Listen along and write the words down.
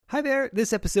Hi there.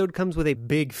 This episode comes with a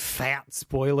big fat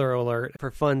spoiler alert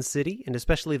for Fun City, and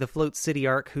especially the Float City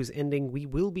arc, whose ending we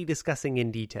will be discussing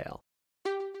in detail.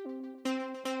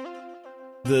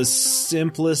 The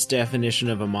simplest definition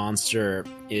of a monster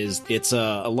is it's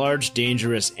a large,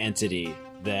 dangerous entity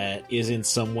that is in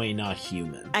some way not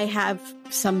human. I have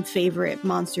some favorite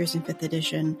monsters in 5th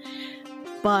edition,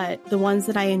 but the ones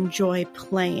that I enjoy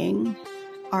playing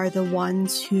are the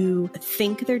ones who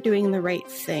think they're doing the right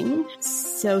thing.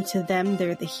 So to them,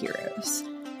 they're the heroes.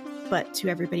 But to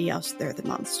everybody else, they're the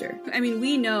monster. I mean,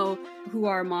 we know who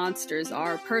our monsters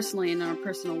are personally in our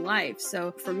personal life.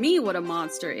 So for me, what a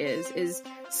monster is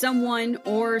someone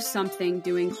or something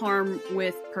doing harm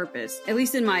with purpose. At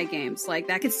least in my games. Like,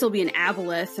 that could still be an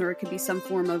aboleth, or it could be some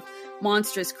form of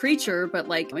monstrous creature. But,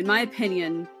 like, in my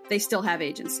opinion, they still have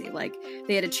agency. Like,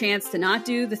 they had a chance to not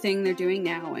do the thing they're doing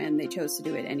now, and they chose to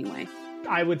do it anyway.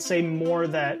 I would say more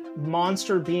that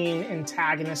monster being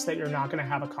antagonists that you're not going to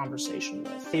have a conversation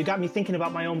with. You got me thinking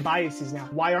about my own biases now.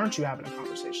 Why aren't you having a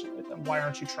conversation with them? Why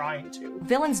aren't you trying to?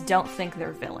 Villains don't think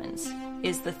they're villains,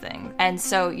 is the thing. And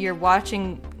so you're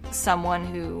watching someone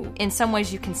who, in some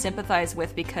ways, you can sympathize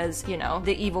with because, you know,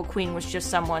 the evil queen was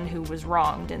just someone who was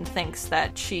wronged and thinks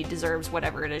that she deserves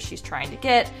whatever it is she's trying to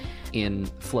get. In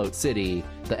Float City,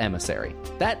 the emissary.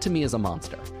 That, to me, is a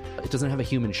monster. It doesn't have a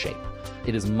human shape.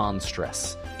 It is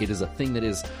monstrous. It is a thing that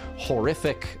is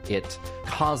horrific. It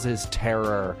causes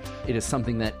terror. It is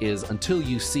something that is, until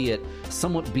you see it,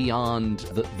 somewhat beyond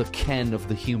the ken of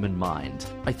the human mind.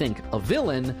 I think a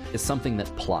villain is something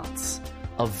that plots.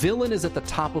 A villain is at the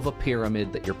top of a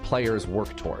pyramid that your players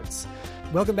work towards.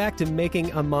 Welcome back to Making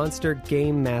a Monster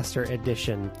Game Master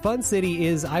Edition. Fun City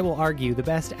is, I will argue, the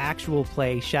best actual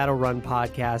play Shadowrun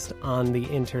podcast on the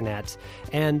internet.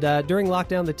 And during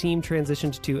lockdown, the team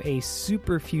transitioned to a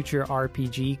super future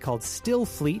RPG called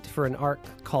Stillfleet for an arc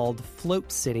called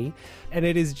Float City. And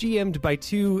it is GM'd by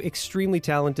two extremely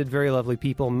talented, very lovely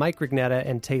people, Mike Rignetta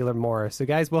and Taylor Moore. So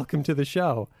guys, welcome to the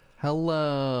show.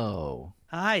 Hello.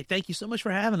 Hi, thank you so much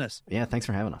for having us. Yeah, thanks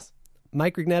for having us.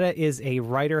 Mike Rignetta is a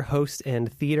writer, host, and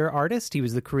theater artist. He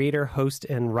was the creator, host,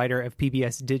 and writer of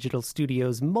PBS Digital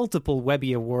Studios' multiple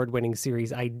Webby Award-winning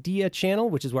series Idea Channel,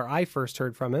 which is where I first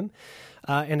heard from him,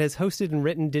 and has hosted and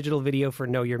written digital video for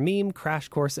Know Your Meme, Crash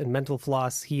Course, and Mental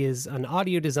Floss. He is an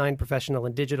audio design professional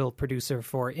and digital producer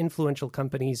for influential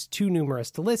companies too numerous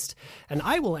to list, and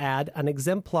I will add an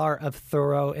exemplar of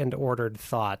thorough and ordered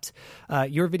thought.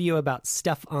 Your video about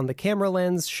stuff on the camera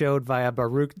lens showed via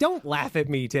Baruch. Don't laugh at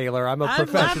me, Taylor. I'm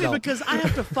professional. Laughing because I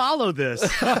have to follow this.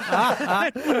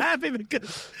 I'm laughing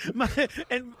because my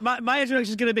introduction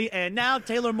is going to be, and now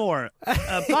Taylor Moore,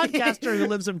 a podcaster who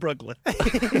lives in Brooklyn.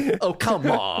 Oh, come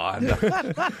on.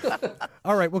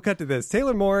 All right, we'll cut to this.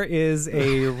 Taylor Moore is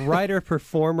a writer,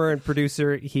 performer, and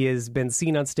producer. He has been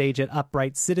seen on stage at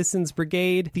Upright Citizens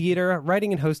Brigade Theater,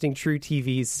 writing and hosting True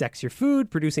TV's Sex Your Food,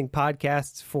 producing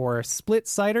podcasts for Split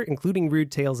Cider, including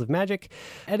Rude Tales of Magic,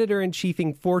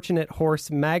 editor-in-chiefing Fortunate Horse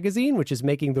Magazine, which is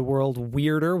making the world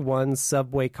weirder one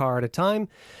subway car at a time,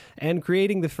 and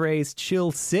creating the phrase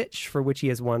chill sitch, for which he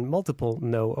has won multiple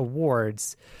no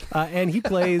awards. And he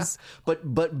plays...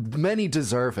 but many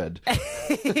deserved.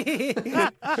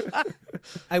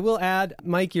 I will add,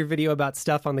 Mike, your video about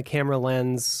stuff on the camera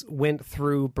lens went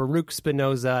through Baruch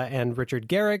Spinoza and Richard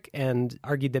Garrick and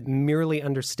argued that merely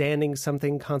understanding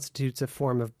something constitutes a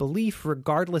form of belief,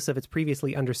 regardless of its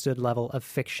previously understood level of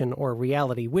fiction or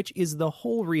reality, which is the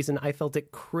whole reason I felt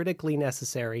it critically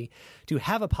necessary to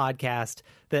have a podcast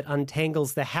that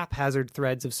untangles the haphazard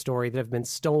threads of story that have been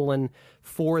stolen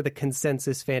for the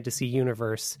consensus fantasy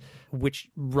universe, which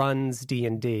runs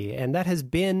D&D. And that has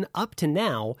been, up to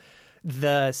now,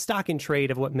 the stock and trade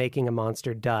of what Making a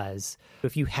Monster does.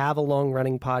 If you have a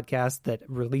long-running podcast that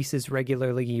releases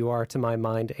regularly, you are, to my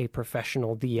mind, a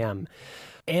professional DM.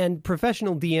 And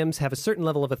professional DMs have a certain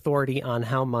level of authority on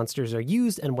how monsters are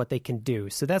used and what they can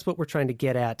do. So that's what we're trying to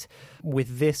get at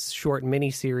with this short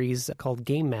mini-series called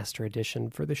Game Master Edition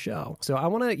for the show. So I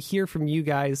want to hear from you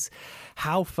guys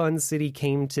how Fun City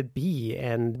came to be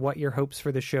and what your hopes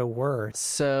for the show were.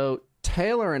 So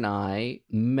Taylor and I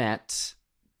met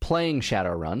playing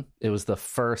Shadowrun. It was the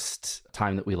first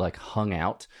time that we hung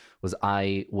out.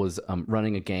 I was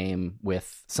running a game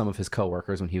with some of his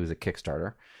coworkers when he was at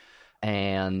Kickstarter.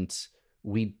 And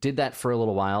we did that for a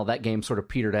little while. That game sort of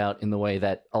petered out in the way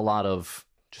that a lot of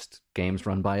just games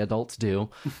run by adults do.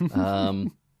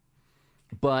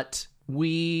 But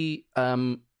we,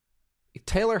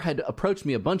 Taylor had approached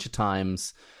me a bunch of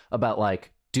times about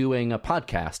doing a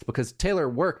podcast, because Taylor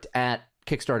worked at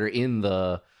Kickstarter in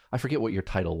the I forget what your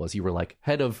title was. You were like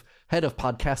head of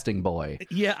podcasting boy.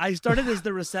 Yeah, I started as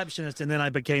the receptionist, and then I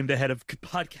became the head of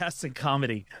podcasts and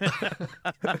comedy.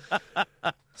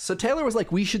 So Taylor was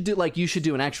like, you should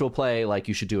do an actual play, like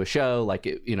you should do a show, like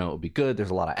it would be good. There's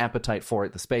a lot of appetite for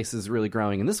it. The space is really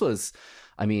growing. And this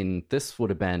would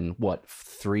have been what,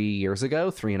 3 years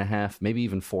ago, 3.5, maybe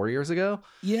even 4 years ago.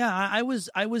 Yeah,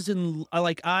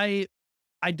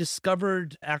 I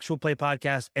discovered Actual Play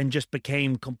Podcast and just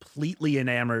became completely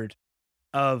enamored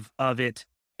of it.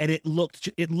 And it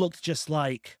looked just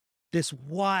like this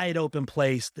wide open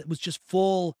place that was just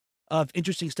full of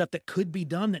interesting stuff that could be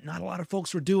done that not a lot of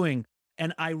folks were doing.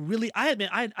 And I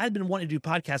had been wanting to do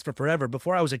podcasts for forever.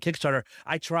 Before I was at Kickstarter,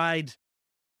 I tried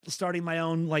starting my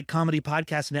own like comedy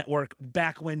podcast network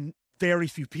back when very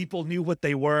few people knew what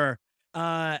they were.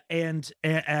 And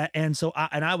so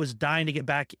I was dying to get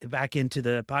back into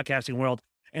the podcasting world.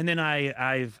 And then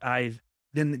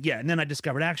then I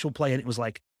discovered Actual Play, and it was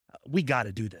like, we got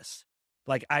to do this.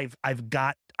 Like I've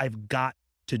got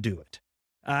to do it.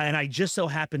 And I just so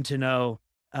happen to know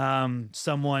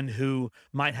someone who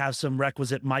might have some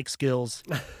requisite mic skills,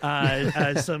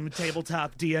 some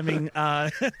tabletop DMing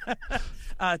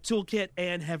toolkit,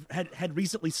 and had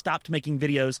recently stopped making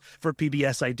videos for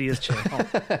PBS Ideas channel.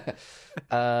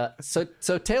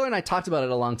 So Taylor and I talked about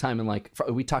it a long time, and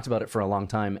we talked about it for a long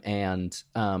time, and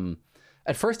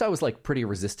at first I was like pretty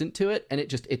resistant to it, and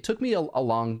it took me a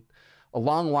long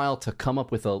while to come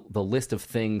up with the list of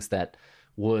things that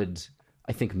would,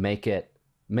 I think, make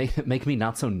me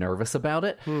not so nervous about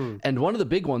it. And one of the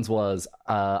big ones was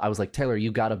I was like, Taylor,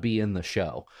 you got to be in the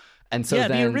show. And so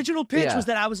the original pitch was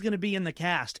that I was going to be in the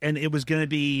cast, and it was going to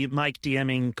be Mike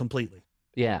DMing completely.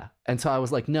 Yeah. And so I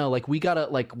was like, no, like we got to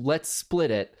let's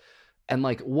split it. And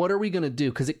like, what are we going to do?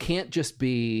 Because it can't just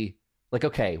be like,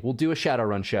 okay, we'll do a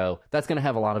Shadowrun show. That's going to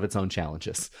have a lot of its own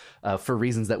challenges for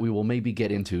reasons that we will maybe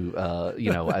get into,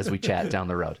 as we chat down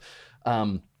the road.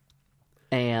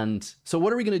 And so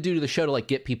what are we going to do to the show to like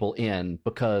get people in?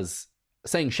 Because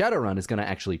saying Shadowrun is going to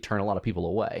actually turn a lot of people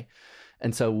away.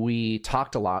 And so we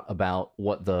talked a lot about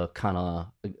what the kind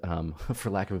of, for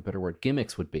lack of a better word,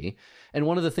 gimmicks would be. And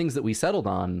one of the things that we settled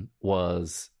on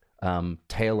was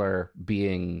Taylor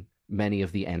being many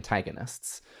of the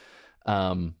antagonists.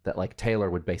 That like Taylor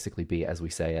would basically be, as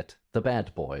we say it, the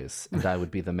bad boys, and I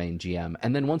would be the main GM.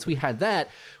 And then once we had that,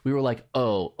 we were like,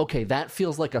 oh, okay, that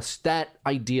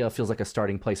idea feels like a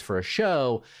starting place for a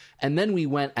show. And then we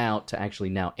went out to actually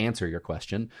now answer your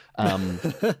question.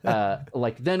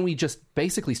 Then we just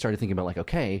basically started thinking about like,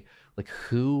 okay, like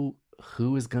who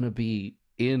is going to be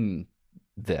in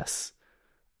this?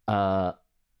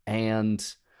 And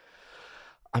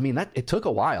I mean, it took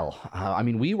a while.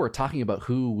 We were talking about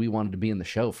who we wanted to be in the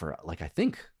show for, like, I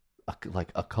think, a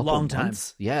couple long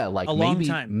months. Time. Yeah, like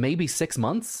maybe 6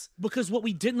 months. Because what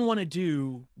we didn't want to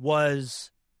do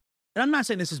was, and I'm not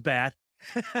saying this is bad.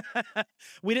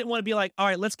 We didn't want to be like, all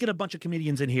right, let's get a bunch of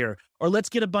comedians in here, or let's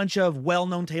get a bunch of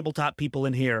well-known tabletop people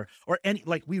in here, or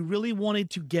we really wanted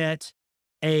to get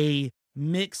a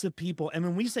mix of people. And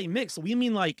when we say mix, we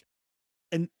mean like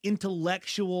an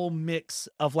intellectual mix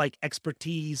of like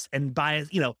expertise and bias,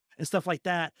 and stuff like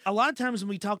that. A lot of times when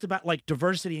we talked about like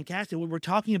diversity and casting, what we're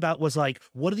talking about was like,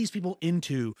 what are these people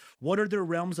into? What are their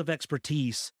realms of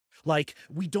expertise? Like,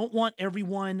 we don't want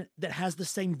everyone that has the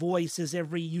same voice as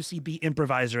every UCB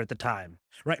improviser at the time,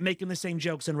 right? Making the same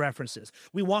jokes and references.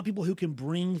 We want people who can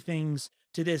bring things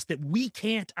to this that we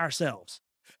can't ourselves.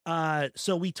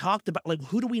 So we talked about like,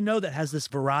 who do we know that has this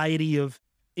variety of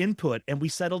input? And we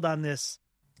settled on this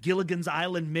Gilligan's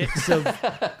Island mix of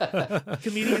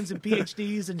comedians and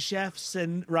PhDs and chefs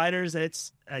and writers.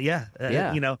 It's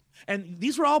and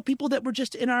these were all people that were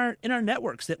just in our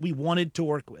networks that we wanted to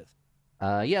work with.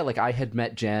 Like I had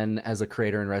met Jen as a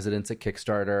creator in residence at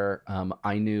Kickstarter.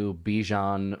 I knew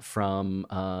Bijan from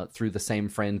through the same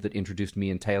friend that introduced me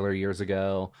and Taylor years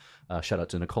ago. Shout out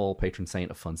to Nicole, patron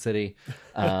saint of Fun City.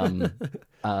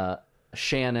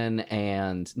 Shannon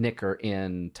and Nick are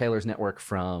in Taylor's network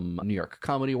from New York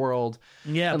Comedy World.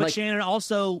 Yeah, but Shannon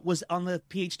also was on the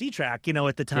PhD track,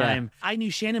 at the time. Yeah. I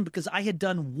knew Shannon because I had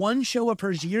done one show of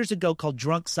hers years ago called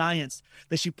Drunk Science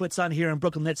that she puts on here in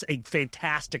Brooklyn. That's a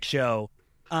fantastic show.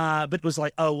 But it was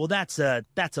like, oh, well, that's a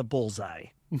bullseye.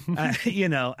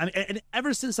 And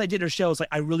ever since I did her show, it's like,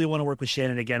 I really want to work with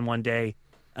Shannon again one day.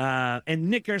 And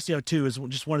Nick Garcio, too, is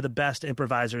just one of the best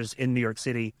improvisers in New York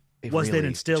City. Then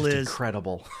and still is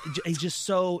incredible. He's just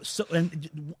so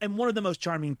and one of the most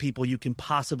charming people you can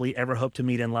possibly ever hope to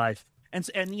meet in life. And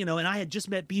I had just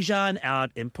met Bijan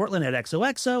out in Portland at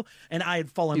XOXO, and I had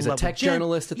fallen in love with Jen. He's a tech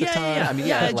journalist at the time. Yeah.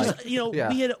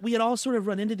 I mean, we had all sort of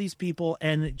run into these people,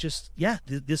 and it just,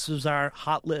 this was our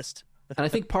hot list. And I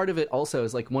think part of it also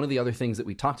is like one of the other things that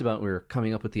we talked about when we were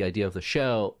coming up with the idea of the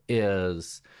show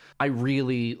is I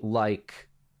really like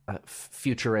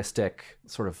futuristic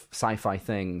sort of sci-fi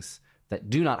things that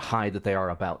do not hide that they are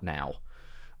about now.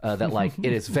 That like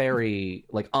it is very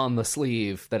like on the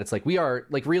sleeve, that it's like we are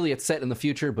like really it's set in the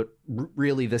future, but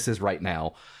really this is right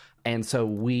now. And so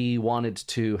we wanted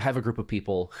to have a group of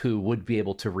people who would be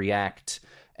able to react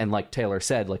and, like Taylor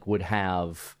said, like would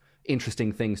have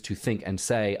interesting things to think and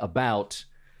say about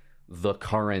the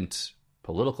current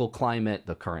political climate,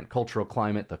 the current cultural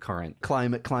climate, the current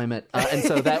climate. And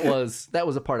so that was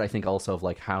a part, I think, also of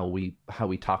like how we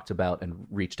talked about and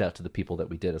reached out to the people that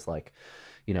we did, is like,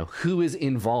 who is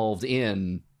involved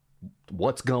in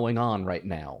what's going on right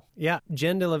now. Yeah.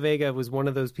 Jen de la Vega was one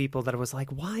of those people that I was like,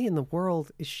 why in the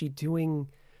world is she doing...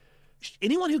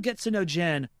 Anyone who gets to know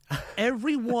Jen,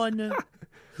 everyone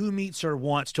who meets her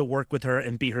wants to work with her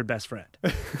and be her best friend.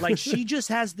 Like, she just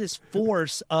has this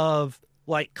force of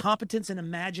like competence and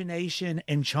imagination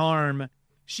and charm.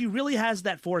 She really has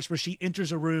that force where she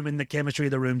enters a room and the chemistry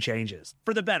of the room changes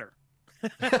for the better.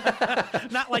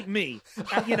 Not like me.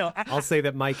 I'll say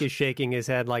that Mike is shaking his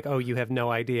head like, oh, you have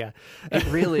no idea. It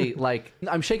really, like,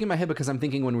 I'm shaking my head because I'm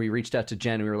thinking when we reached out to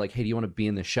Jen, we were like, hey, do you want to be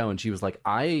in the show? And she was like,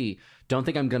 I don't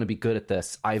think I'm going to be good at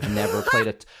this. I've never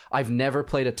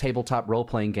played a tabletop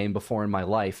role-playing game before in my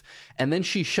life. And then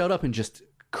she showed up and just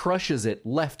crushes it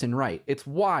left and right. It's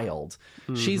wild.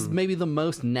 Mm-hmm. She's maybe the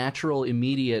most natural,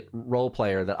 immediate role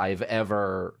player that I've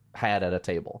ever had at a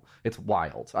table. It's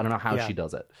wild. I don't know how she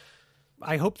does it.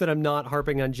 I hope that I'm not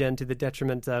harping on Jen to the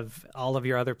detriment of all of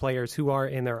your other players who are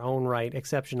in their own right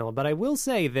exceptional. But I will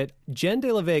say that Jen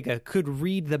de la Vega could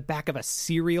read the back of a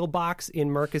cereal box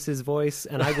in Marcus's voice,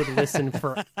 and I would listen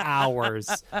for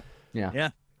hours. Yeah.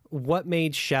 What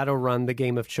made Shadowrun the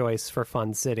game of choice for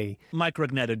Fun City? Mike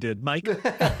Rugnetta did. Mike?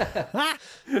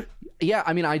 Yeah,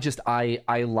 I mean,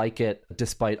 I like it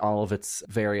despite all of its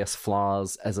various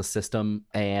flaws as a system,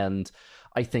 and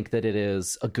I think that it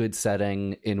is a good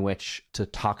setting in which to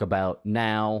talk about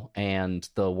now and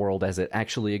the world as it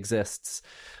actually exists,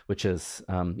 which is,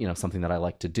 something that I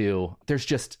like to do. There's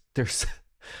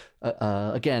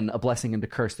again, a blessing and a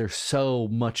curse. There's so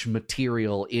much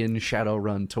material in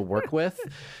Shadowrun to work with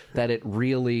that it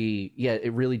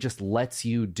really just lets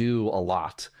you do a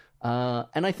lot.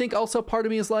 And I think also part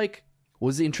of me is like,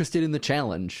 was interested in the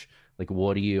challenge. Like,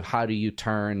 how do you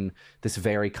turn this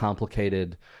very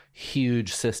complicated,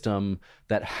 huge system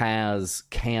that has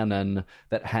canon,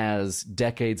 that has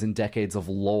decades and decades of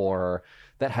lore,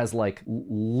 that has like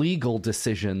legal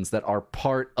decisions that are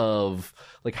part of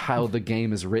like how the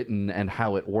game is written and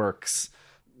how it works.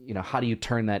 How do you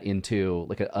turn that into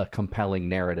like a compelling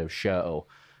narrative show?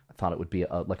 I thought it would be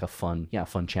a fun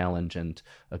challenge and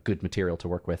a good material to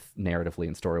work with narratively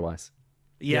and story-wise.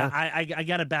 Yeah, I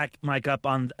got to back Mike up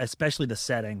on especially the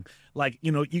setting. Like,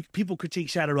 people critique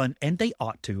Shadowrun, and they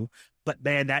ought to, but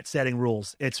man, that setting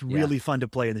rules. It's really fun to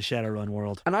play in the Shadowrun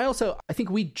world. And I think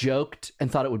we joked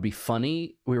and thought it would be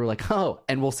funny. We were like,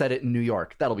 and we'll set it in New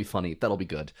York. That'll be funny. That'll be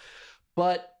good.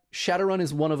 But Shadowrun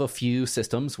is one of a few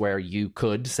systems where you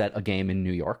could set a game in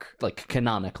New York. Like,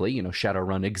 canonically,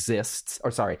 Shadowrun exists.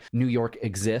 New York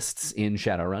exists in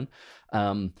Shadowrun.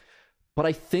 But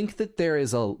I think that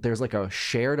there's like a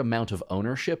shared amount of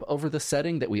ownership over the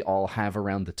setting that we all have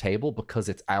around the table because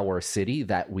it's our city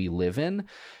that we live in.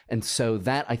 And so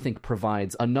that, I think,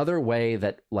 provides another way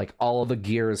that like all of the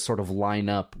gears sort of line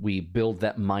up. We build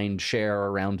that mind share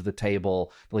around the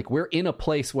table. Like, we're in a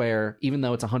place where, even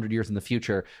though it's 100 years in the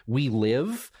future, we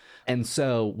live. And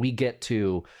so we get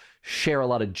to share a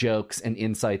lot of jokes and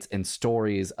insights and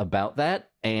stories about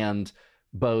that, and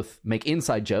both make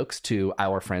inside jokes to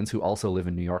our friends who also live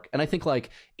in New York, and I think like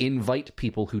invite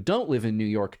people who don't live in New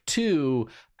York to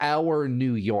our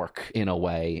New York in a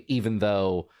way, even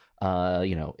though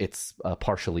it's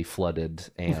partially flooded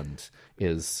and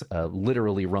is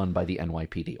literally run by the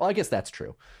NYPD. Well, I guess that's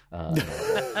true.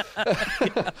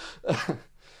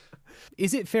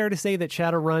 Is it fair to say that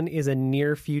Shadowrun is a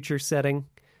near future setting?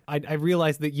 I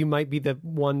realize that you might be the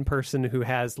one person who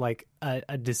has like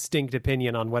a distinct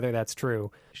opinion on whether that's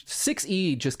true.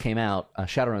 6E just came out.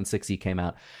 Shadowrun 6E came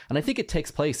out, and I think it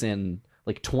takes place in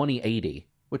like 2080,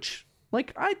 which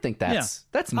like I think that's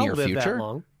near I'll live future. That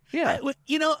long. Yeah,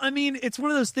 it's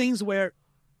one of those things where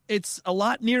it's a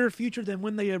lot nearer future than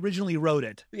when they originally wrote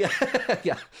it. Yeah,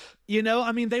 yeah.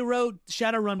 They wrote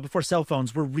Shadowrun before cell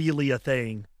phones were really a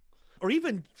thing, or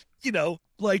even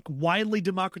like widely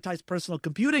democratized personal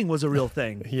computing was a real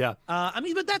thing. Yeah. I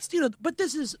mean, but that's, but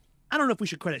this is, I don't know if we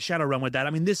should credit Shadowrun with that. I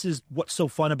mean, this is what's so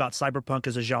fun about cyberpunk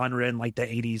as a genre in like the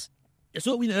 80s.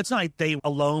 So it's not like they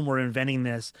alone were inventing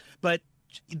this, but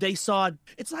they saw,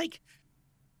 it's like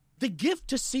the gift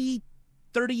to see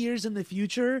 30 years in the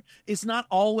future is not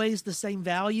always the same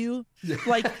value.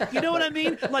 Like, you know what I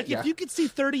mean? Like, if you could see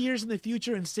 30 years in the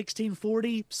future in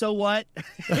 1640, so what?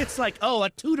 It's like, oh, a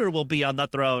Tudor will be on the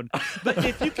throne. But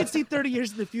if you could see 30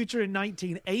 years in the future in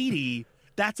 1980,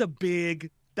 that's a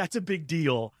big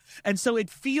deal. And so it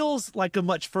feels like a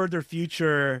much further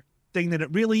future thing than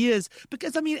it really is,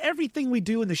 because, I mean, everything we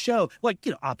do in the show, like,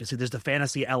 obviously there's the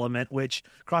fantasy element, which,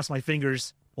 cross my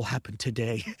fingers, will happen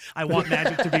today. I want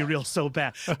magic to be real so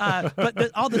bad.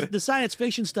 But all the science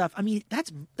fiction stuff, I mean,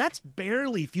 that's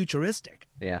barely futuristic.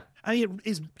 Yeah. I mean, it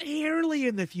is barely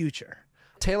in the future.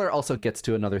 Taylor also gets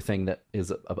to another thing that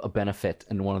is a benefit,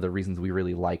 and one of the reasons we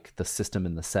really like the system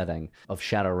and the setting of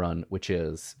Shadowrun, which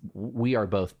is we are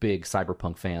both big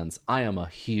cyberpunk fans. I am a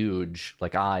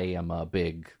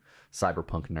big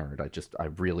cyberpunk nerd. I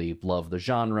really love the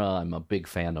genre. I'm a big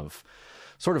fan of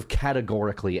sort of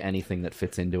categorically anything that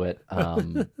fits into it.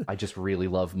 I just really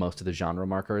love most of the genre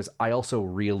markers. I also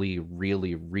really,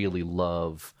 really, really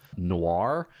love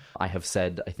noir. I have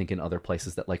said, I think in other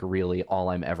places, that like really all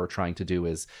I'm ever trying to do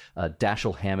is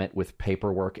Dashiell Hammett with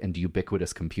paperwork and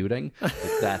ubiquitous computing.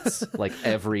 That's like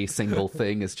every single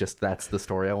thing is just, that's the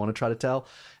story I want to try to tell.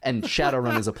 And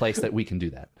Shadowrun is a place that we can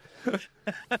do that.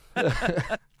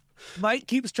 Mike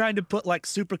keeps trying to put like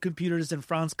supercomputers in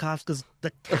Franz Kafka's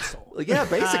The Castle. Yeah,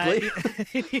 basically.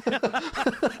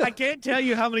 I can't tell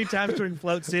you how many times during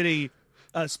Float City,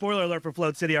 spoiler alert for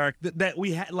Float City arc, that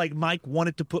we had, like, Mike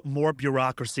wanted to put more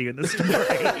bureaucracy in the story.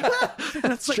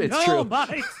 And it's like, it's no, true.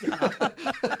 Mike,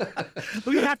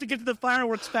 we have to get to the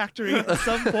fireworks factory at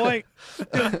some point.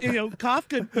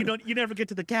 Kafka, you never get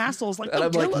to the castle. It's like, and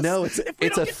I'm like, us. no, if we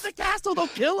don't get to the castle, they'll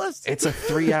kill us. It's a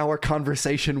 3-hour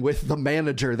conversation with the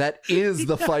manager. That is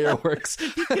the fireworks.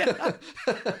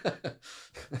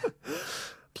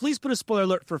 Please put a spoiler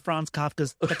alert for Franz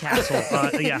Kafka's The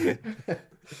Castle. Yeah.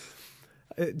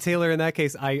 Taylor, in that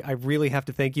case, I really have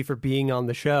to thank you for being on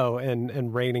the show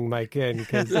and reining Mike in,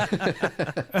 because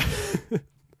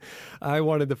I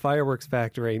wanted the fireworks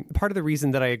factory. Part of the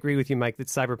reason that I agree with you, Mike, that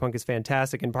Cyberpunk is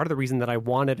fantastic, and part of the reason that I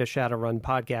wanted a Shadowrun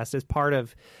podcast as part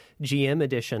of GM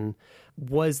Edition,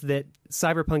 was that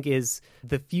Cyberpunk is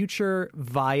the future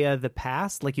via the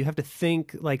past. Like, you have to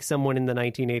think like someone in the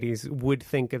 1980s would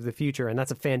think of the future, and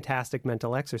that's a fantastic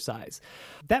mental exercise.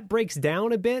 That breaks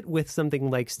down a bit with something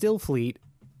like Stillfleet.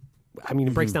 I mean,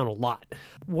 it breaks down a lot.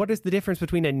 What is the difference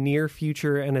between a near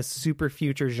future and a super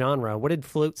future genre? What did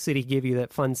Float City give you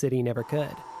that Fun City never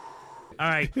could? All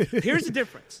right, here's the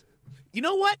difference. You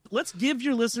know what? Let's give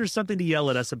your listeners something to yell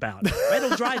at us about.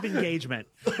 It'll drive engagement.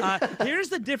 Here's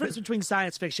the difference between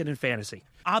science fiction and fantasy.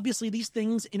 Obviously, these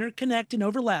things interconnect and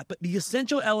overlap, but the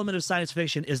essential element of science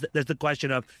fiction is that there's the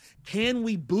question of, can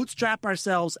we bootstrap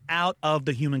ourselves out of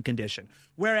the human condition?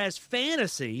 Whereas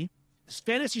fantasy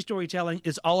storytelling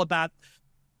is all about,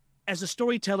 as a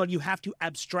storyteller, you have to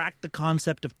abstract the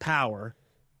concept of power,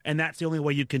 and that's the only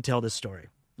way you can tell this story.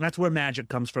 And that's where magic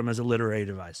comes from as a literary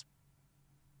device.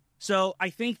 So I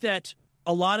think that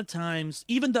a lot of times,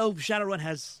 even though Shadowrun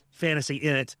has fantasy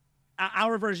in it,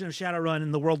 our version of Shadowrun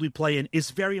and the world we play in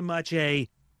is very much an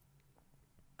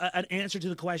answer to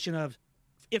the question of,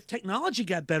 if technology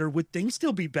got better, would things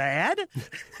still be bad?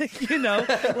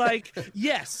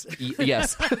 Yes.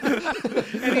 Yes.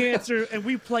 And the answer, and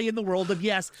we play in the world of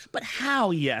yes, but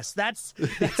how yes? That's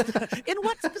in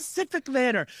what specific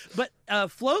manner? But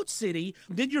Float City,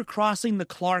 then you're crossing the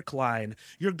Clark line.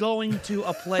 You're going to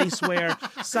a place where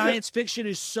science fiction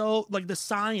is so, like, the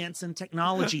science and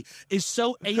technology is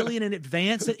so alien and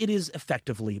advanced that it is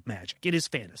effectively magic. It is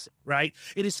fantasy, right?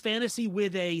 It is fantasy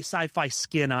with a sci-fi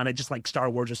skin on it, just like Star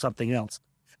Wars or something else.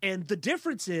 And the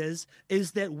difference is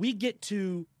that we get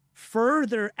to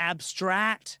further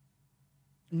abstract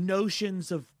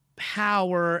notions of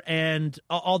power and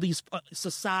all these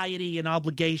society and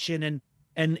obligation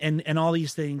and all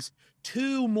these things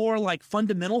to more like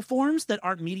fundamental forms that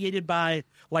aren't mediated by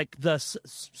like the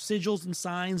sigils and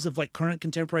signs of like current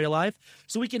contemporary life.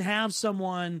 So we can have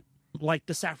someone like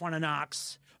the Saffron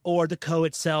Anox or the Co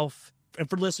itself. And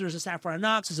for listeners, the Saffron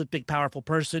Anox is a big, powerful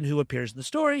person who appears in the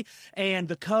story. And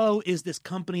the Co is this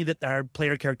company that our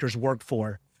player characters work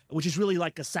for, which is really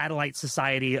like a satellite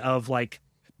society of like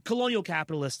colonial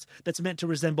capitalists that's meant to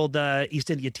resemble the East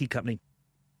India Tea Company.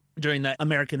 during the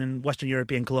American and Western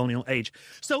European colonial age.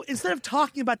 So instead of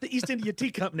talking about the East India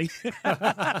Tea Company,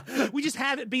 we just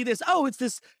have it be this,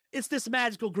 it's this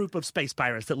magical group of space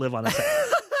pirates that live on a set.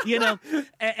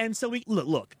 And so we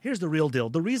look, here's the real deal.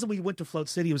 The reason we went to Float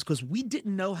City was because we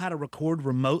didn't know how to record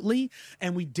remotely,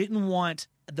 and we didn't want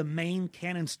the main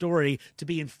canon story to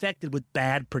be infected with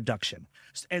bad production.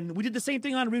 And we did the same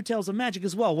thing on Rude Tales of Magic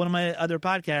as well, one of my other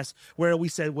podcasts, where we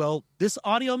said, well, this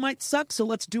audio might suck, so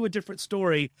let's do a different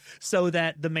story so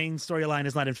that the main storyline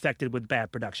is not infected with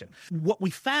bad production. What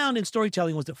we found in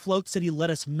storytelling was that Float City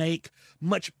let us make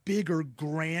much bigger,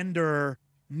 grander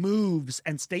moves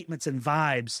and statements and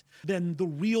vibes than the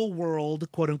real world,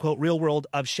 quote unquote, real world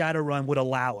of Shadowrun would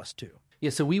allow us to. Yeah,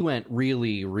 so we went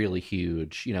really, really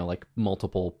huge, like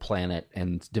multiple planet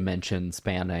and dimension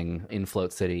spanning in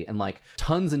Float City, and like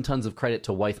tons and tons of credit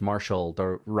to Wythe Marshall,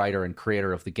 the writer and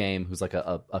creator of the game, who's like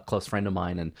a close friend of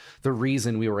mine. And the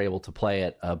reason we were able to play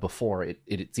it before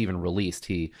it's even released,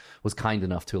 he was kind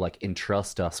enough to like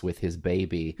entrust us with his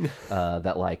baby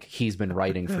that like he's been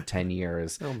writing for 10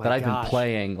 years. That I've been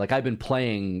playing, like I've been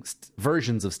playing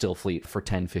versions of Stillfleet for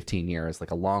 10, 15 years,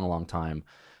 like a long, long time.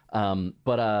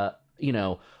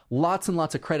 Lots and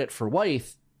lots of credit for Wythe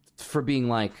for being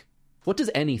like, what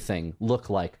does anything look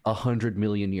like 100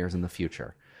 million years in the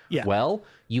future? Yeah. Well,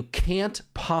 you can't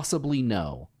possibly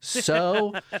know.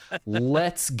 So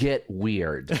let's get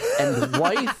weird. And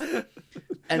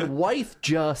Wythe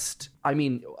just,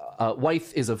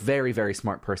 Wythe is a very, very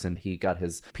smart person. He got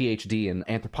his PhD in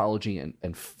anthropology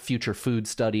and future food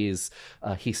studies.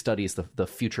 He studies the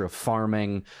future of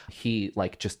farming. He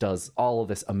just does all of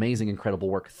this amazing, incredible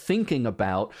work thinking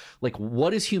about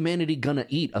what is humanity gonna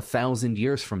eat 1,000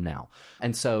 years from now?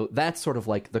 And so that's sort of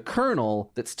like the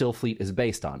kernel that Stillfleet is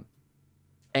based on.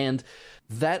 And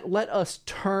that let us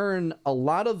turn a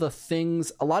lot of the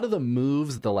things, a lot of the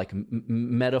moves, the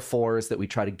metaphors that we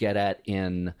try to get at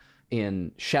in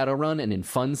Shadowrun and in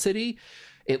Fun City,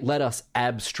 it let us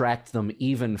abstract them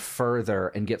even further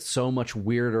and get so much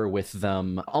weirder with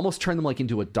them, almost turn them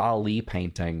into a Dali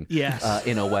painting. Yes.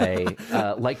 In a way.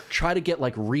 Try to get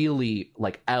really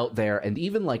out there and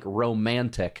even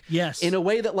romantic. Yes. In a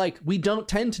way that we don't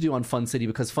tend to do on Fun City,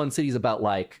 because Fun City is about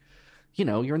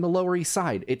you're in the Lower East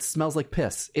Side. It smells like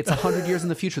piss. It's 100 years in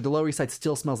the future. The Lower East Side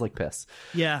still smells like piss.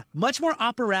 Yeah, much more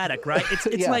operatic, right? It's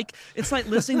Yeah. it's like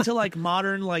listening to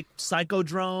modern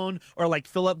Psychodrome or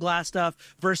Philip Glass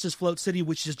stuff versus Float City,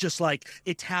 which is just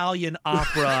Italian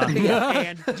opera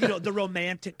and the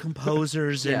romantic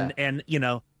composers and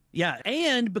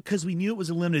and because we knew it was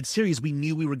a limited series, we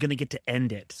knew we were going to get to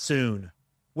end it soon.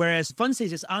 Whereas Fun City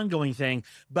is this ongoing thing,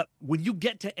 but when you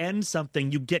get to end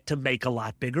something, you get to make a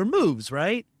lot bigger moves,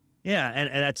 right? Yeah,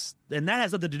 and that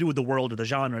has nothing to do with the world or the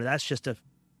genre. That's just a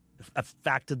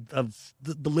fact of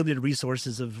the limited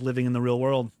resources of living in the real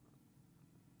world.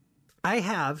 I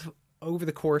have, over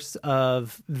the course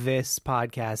of this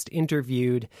podcast,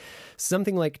 interviewed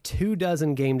something like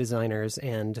 24 game designers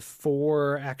and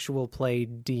 4 actual play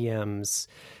DMs.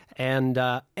 And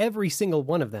every single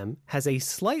one of them has a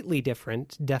slightly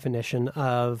different definition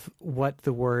of what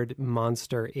the word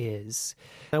monster is.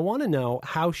 I want to know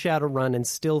how Shadowrun and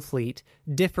Stillfleet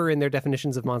differ in their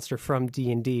definitions of monster from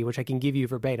D&D, which I can give you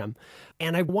verbatim.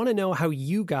 And I want to know how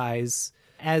you guys,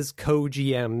 as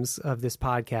co-GMs of this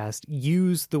podcast,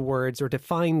 use the words or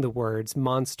define the words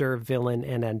monster, villain,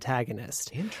 and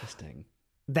antagonist. Interesting.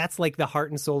 That's the heart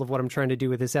and soul of what I'm trying to do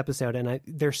with this episode. And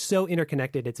they're so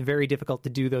interconnected, it's very difficult to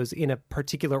do those in a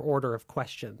particular order of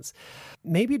questions.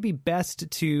 Maybe it'd be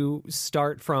best to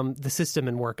start from the system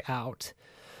and work out.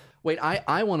 Wait,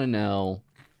 I want to know,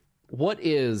 what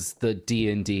is the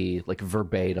D&D,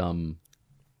 verbatim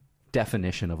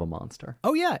definition of a monster?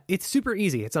 Oh, yeah. It's super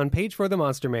easy. It's on page 4 of the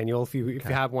Monster Manual if you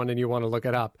have one and you want to look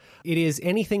it up. It is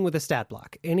anything with a stat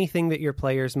block. Anything that your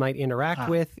players might interact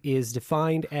with is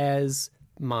defined as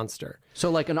monster.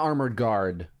 So an armored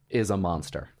guard is a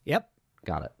monster. Yep.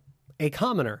 Got it. A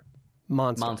commoner,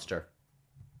 monster.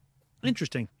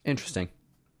 Interesting.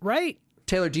 Right?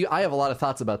 Taylor, I have a lot of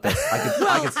thoughts about this.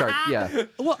 I could start. Yeah.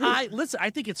 Well,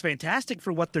 I think it's fantastic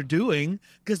for what they're doing,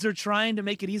 because they're trying to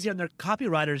make it easy on their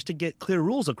copywriters to get clear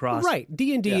rules across. Right.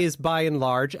 D&D is by and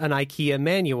large an IKEA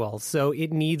manual, so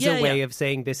it needs a way of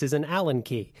saying this is an Allen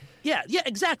key. Yeah,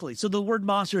 exactly. So the word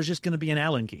monster is just going to be an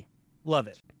Allen key. Love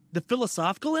it. The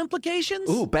philosophical implications?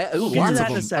 We'll lots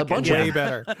of them. A bunch Way of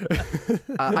better.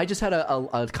 I just had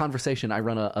a conversation. I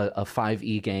run a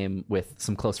 5e game with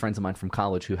some close friends of mine from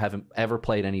college who haven't ever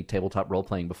played any tabletop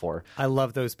role-playing before. I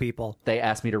love those people. They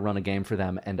asked me to run a game for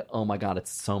them, and oh my god,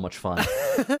 it's so much fun.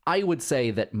 I would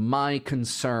say that my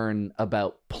concern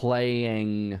about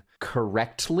playing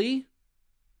correctly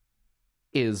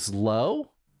is low.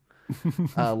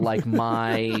 Like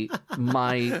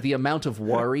the amount of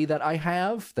worry that I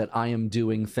have that I am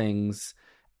doing things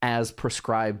as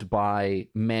prescribed by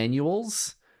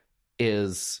manuals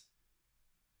is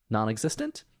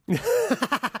non-existent.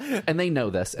 And they know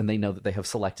this, and they know that they have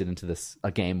selected into this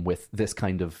a game with this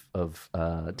kind of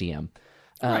DM.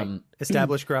 Right.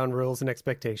 Establish ground rules and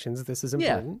expectations. This is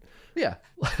important. Yeah.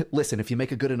 Listen, if you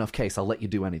make a good enough case, I'll let you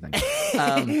do anything.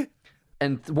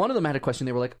 And one of them had a question.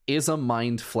 They were like, is a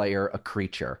mind flayer a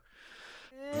creature?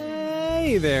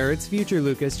 Hey there, it's Future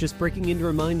Lucas, just breaking in to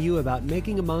remind you about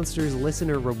Making a Monster's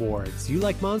listener rewards. You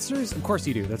like monsters? Of course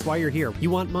you do. That's why you're here.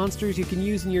 You want monsters you can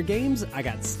use in your games? I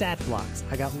got stat blocks,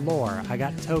 I got lore, I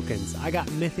got tokens, I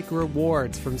got mythic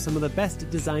rewards from some of the best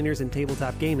designers in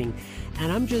tabletop gaming,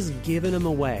 and I'm just giving them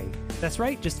away. That's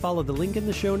right, just follow the link in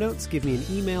the show notes, give me an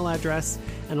email address,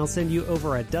 and I'll send you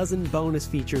over a dozen bonus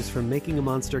features from Making a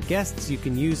Monster guests you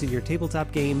can use in your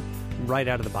tabletop game right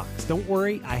out of the box. Don't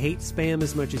worry, I hate spam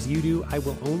as much as you do. I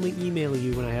will only email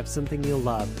you when I have something you'll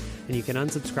love, and you can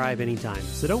unsubscribe anytime.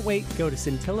 So don't wait, go to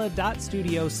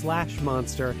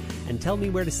scintilla.studio/monster and tell me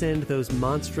where to send those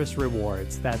monstrous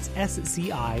rewards. That's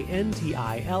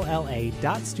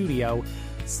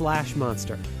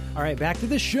scintilla.studio/monster. All right, back to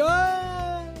the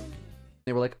show!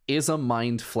 They were like, is a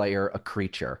mind flayer a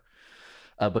creature?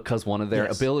 Because one of their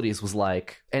abilities was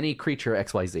like, any creature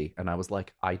XYZ. And I was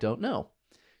like, I don't know.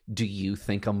 Do you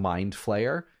think a mind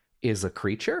flayer is a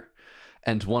creature?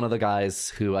 And one of the guys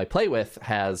who I play with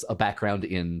has a background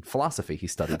in philosophy. He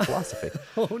studied philosophy.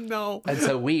 Oh, no. And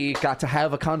so we got to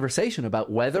have a conversation about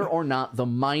whether or not the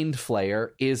mind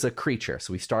flayer is a creature.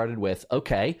 So we started with,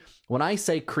 okay, when I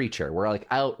say creature, we're like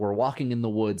out, we're walking in the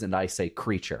woods, and I say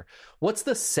creature. What's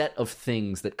the set of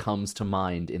things that comes to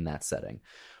mind in that setting?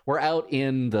 We're out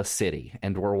in the city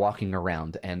and we're walking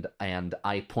around and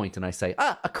I point and I say,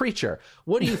 a creature.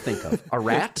 What do you think of? A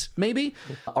rat, maybe?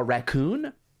 A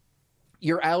raccoon?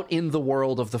 You're out in the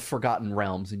world of the Forgotten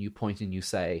Realms and you point and you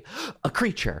say, a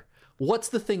creature. What's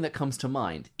the thing that comes to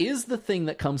mind? Is the thing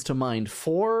that comes to mind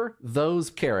for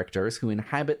those characters who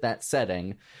inhabit that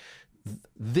setting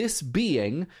this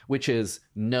being, which is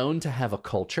known to have a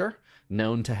culture,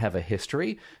 known to have a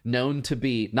history, known to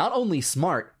be not only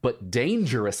smart, but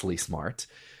dangerously smart?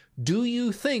 Do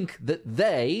you think that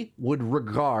they would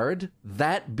regard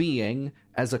that being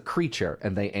as a creature?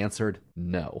 And they answered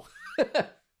no.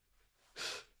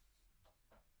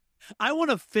 I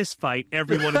want to fist fight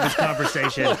everyone in this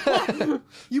conversation.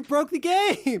 You broke the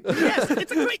game. Yes,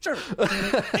 it's a creature.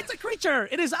 It's a creature.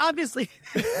 It is obviously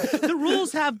the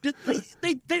rules have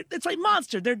it's like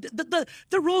monster.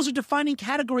 The rules are defining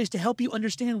categories to help you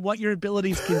understand what your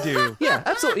abilities can do. Yeah,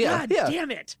 absolutely. Yeah, God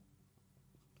damn it.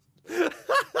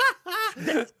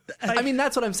 I mean,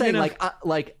 that's what I'm saying. You know,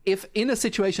 like if in a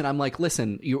situation I'm like,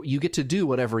 listen, you get to do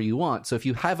whatever you want. So if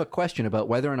you have a question about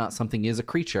whether or not something is a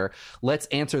creature, let's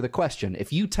answer the question.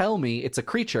 If you tell me it's a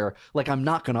creature, like, I'm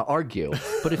not going to argue.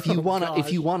 But if you want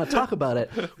to talk about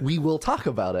it, we will talk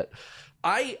about it.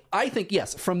 I think,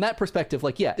 yes, from that perspective,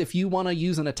 like, yeah, if you want to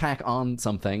use an attack on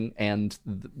something and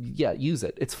use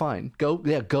it. It's fine.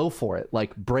 Go for it.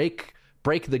 Like, break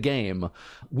the game.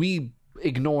 We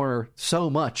ignore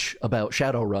so much about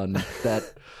Shadowrun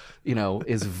that,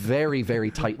 is very,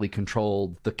 very tightly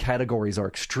controlled. The categories are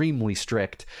extremely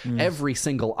strict. Every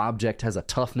single object has a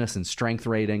toughness and strength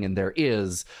rating, and there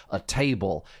is a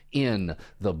table in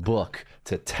the book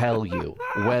to tell you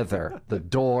whether the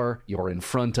door you're in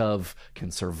front of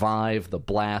can survive the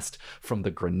blast from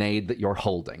the grenade that you're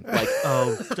holding. Like,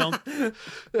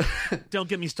 don't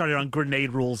get me started on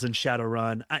grenade rules in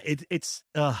Shadowrun. It's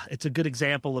a good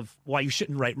example of why you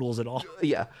shouldn't write rules at all.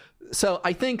 Yeah. So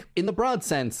I think in the broad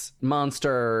sense,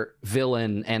 monster,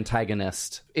 villain,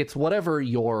 antagonist, it's whatever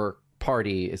your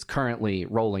party is currently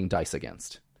rolling dice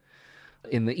against.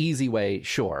 In the easy way,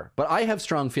 sure. But I have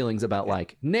strong feelings about,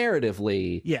 like,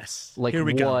 narratively. Yes. Like, here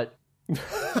we go.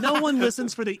 No one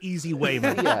listens for the easy way,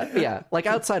 man. Yeah. Like,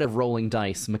 outside of rolling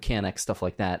dice, mechanics, stuff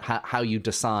like that, how you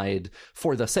decide,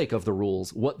 for the sake of the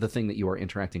rules, what the thing that you are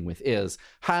interacting with is.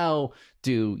 How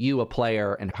do you, a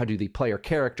player, and how do the player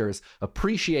characters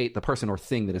appreciate the person or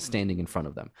thing that is standing in front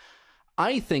of them?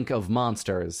 I think of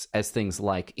monsters as things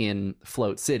like, in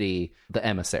Float City, the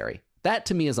Emissary. That,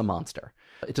 to me, is a monster.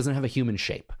 It doesn't have a human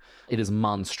shape. It is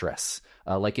monstrous.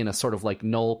 Like in a sort of like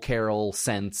Noel Carroll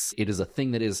sense, it is a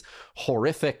thing that is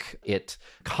horrific. It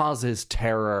causes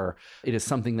terror. It is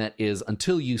something that is,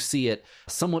 until you see it,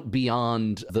 somewhat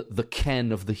beyond the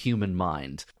ken of the human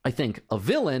mind. I think a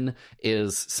villain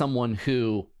is someone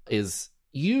who is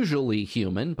usually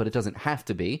human, but it doesn't have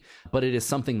to be, but it is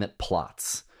something that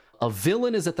plots. A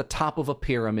villain is at the top of a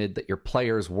pyramid that your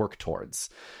players work towards.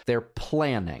 They're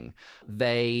planning.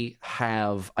 They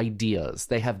have ideas.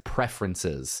 They have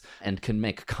preferences and can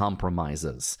make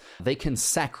compromises. They can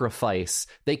sacrifice.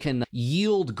 They can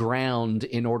yield ground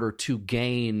in order to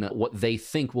gain what they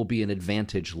think will be an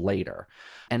advantage later.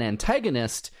 An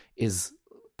antagonist is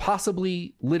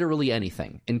possibly literally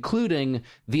anything, including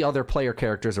the other player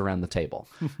characters around the table.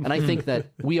 And I think that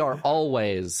we are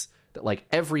always, that like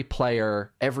every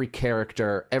player, every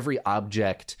character, every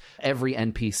object, every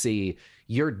NPC,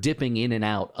 you're dipping in and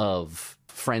out of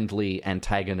friendly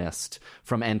antagonist,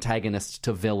 from antagonist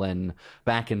to villain,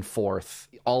 back and forth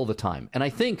all the time. And I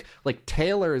think like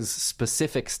Taylor's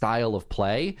specific style of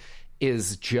play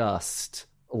is just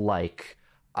like,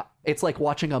 it's like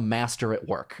watching a master at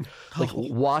work. Like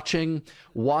watching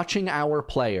our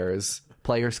players,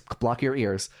 block your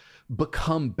ears,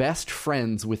 become best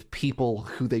friends with people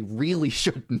who they really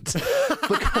shouldn't.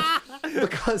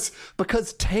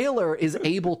 because Taylor is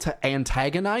able to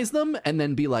antagonize them and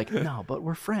then be like, no, but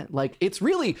we're friends. Like, it's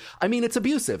really, I mean, it's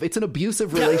abusive. It's an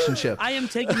abusive relationship. I am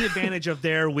taking advantage of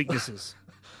their weaknesses.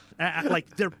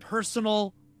 Like their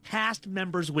personal cast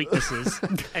members' weaknesses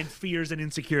and fears and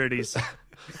insecurities.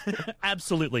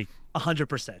 Absolutely.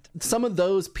 100%. Some of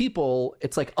those people,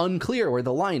 it's like unclear where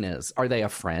the line is. Are they a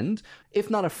friend? If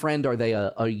not a friend, are they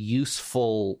a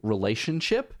useful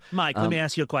relationship? Mike, let me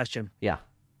ask you a question. Yeah.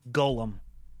 Golem.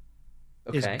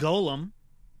 Okay. Is Golem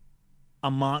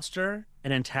a monster,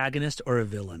 an antagonist, or a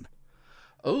villain?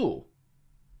 Oh.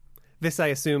 This, I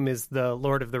assume, is the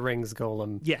Lord of the Rings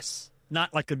Golem. Yes.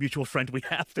 Not like a mutual friend we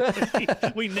have.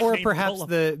 we or perhaps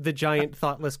Golem. the giant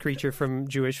thoughtless creature from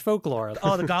Jewish folklore.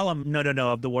 Oh, the Golem.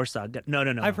 No, of the Warsaw.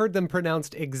 No. I've heard them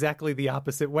pronounced exactly the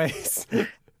opposite ways.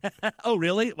 Oh,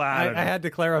 really? Well, I had to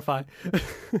clarify.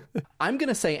 I'm going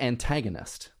to say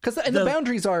antagonist. Because the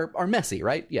boundaries are messy,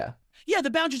 right? Yeah. Yeah, the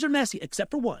boundaries are messy,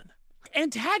 except for one.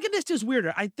 Antagonist is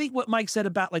weirder. I think what Mike said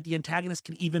about like the antagonist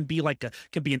can even be like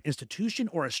can be an institution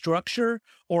or a structure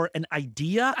or an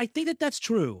idea. I think that that's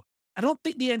true. I don't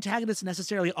think the antagonist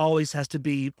necessarily always has to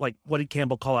be like, what did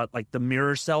Campbell call it? Like the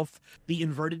mirror self, the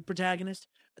inverted protagonist,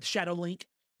 Shadow Link.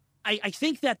 I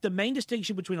think that the main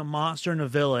distinction between a monster and a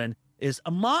villain is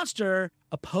a monster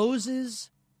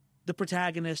opposes the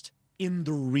protagonist in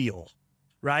the real,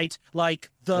 right? Like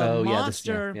the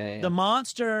monster, the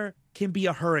monster can be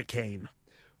a hurricane.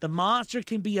 The monster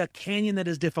can be a canyon that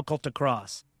is difficult to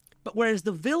cross. But whereas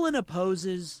the villain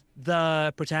opposes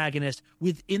the protagonist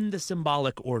within the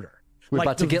symbolic order. We're like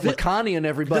about to get Lacanian,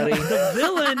 everybody.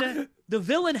 The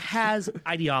villain has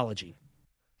ideology,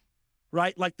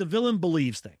 right? Like the villain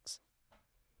believes things.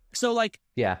 So like,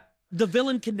 yeah, the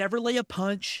villain can never lay a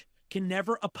punch, can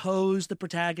never oppose the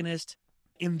protagonist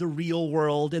in the real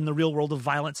world of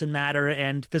violence and matter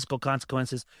and physical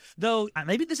consequences. Though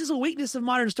maybe this is a weakness of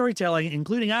modern storytelling,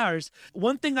 including ours.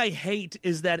 One thing I hate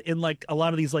is that in like a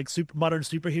lot of these like modern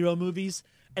superhero movies,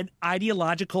 an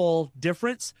ideological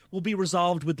difference will be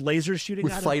resolved with lasers shooting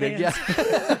out of hands.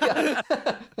 Yeah.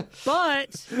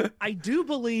 But I do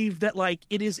believe that like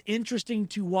it is interesting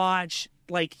to watch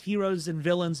like heroes and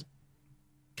villains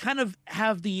kind of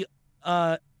have the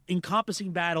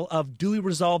encompassing battle of, do we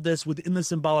resolve this within the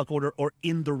symbolic order or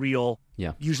in the real,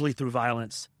 usually through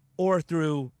violence or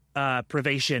through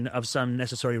privation of some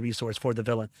necessary resource for the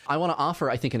villain. I want to offer,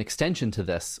 I think, an extension to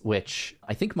this, which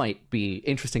I think might be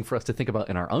interesting for us to think about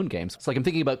in our own games. So like I'm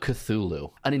thinking about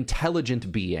Cthulhu, an intelligent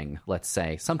being, let's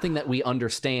say, something that we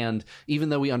understand, even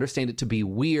though we understand it to be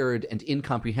weird and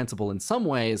incomprehensible in some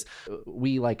ways,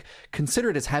 we like consider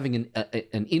it as having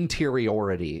an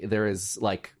interiority. There is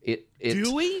like it.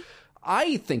 Do we?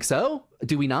 I think so.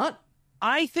 Do we not?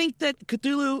 I think that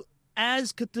Cthulhu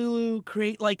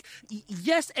create like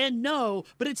yes and no,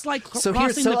 but it's like so hear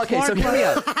me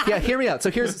out. Yeah, hear me out.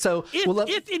 So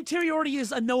if interiority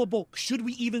is unknowable, should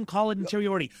we even call it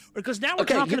interiority? Because now we're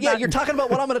talking about. Yeah, you're talking about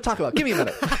what I'm going to talk about. Give me a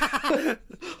minute.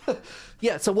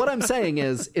 Yeah. So what I'm saying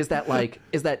is that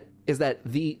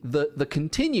the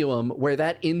continuum where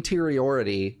that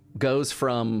interiority goes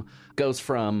from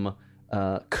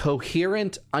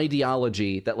coherent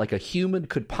ideology that like a human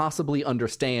could possibly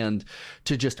understand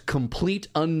to just complete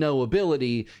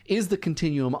unknowability is the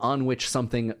continuum on which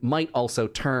something might also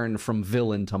turn from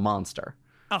villain to monster.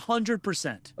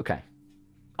 100%. Okay.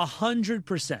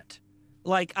 100%.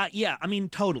 Like, yeah, I mean,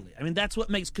 totally. I mean, that's what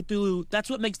makes Cthulhu, that's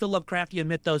what makes the Lovecraftian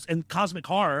mythos and cosmic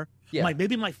horror,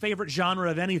 maybe my favorite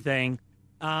genre of anything,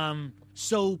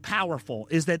 so powerful,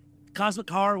 is that cosmic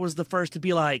horror was the first to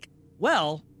be like,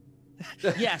 well,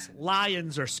 Yes,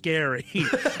 lions are scary.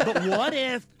 But what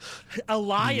if a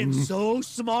lion so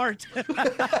smart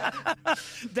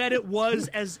that it was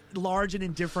as large and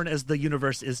indifferent as the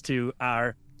universe is to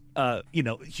our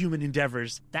human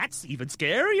endeavors? That's even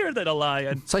scarier than a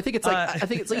lion. So I think it's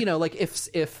like like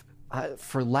if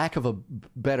for lack of a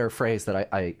better phrase that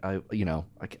I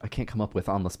can't come up with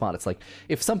on the spot, it's like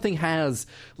if something has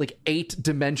like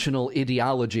 8-dimensional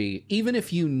ideology, even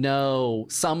if you know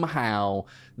somehow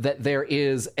that there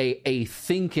is a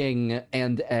thinking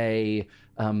and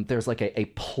there's like a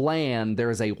plan, there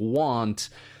is a want,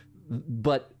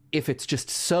 but if it's just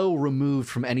so removed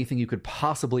from anything you could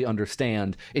possibly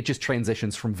understand, it just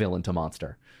transitions from villain to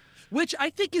monster. Which I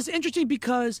think is interesting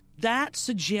because that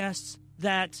suggests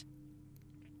that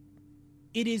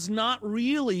it is not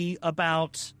really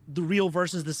about the real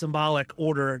versus the symbolic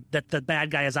order that the bad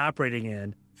guy is operating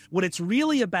in. What it's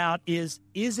really about is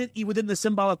it within the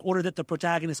symbolic order that the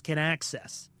protagonist can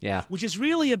access? Yeah. Which is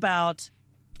really about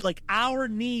like our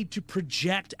need to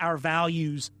project our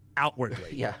values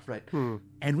outwardly. Yeah, right.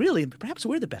 And really, perhaps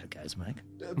we're the bad guys, Mike.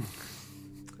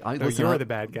 You're the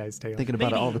bad guys, Taylor. Thinking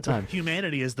about it all the time.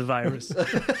 Humanity is the virus.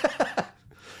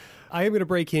 I am going to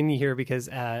break in here because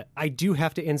I do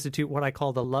have to institute what I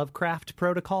call the Lovecraft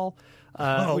protocol.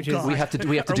 Which is, we have to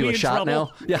do a shot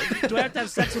now. Yeah. Do I have to have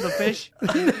sex with a fish?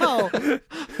 No.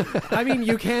 I mean,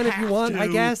 you can if you want, I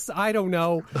guess. I don't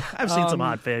know. I've seen some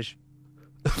odd fish.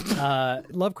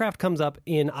 Lovecraft comes up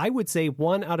in, I would say,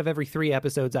 1 out of every 3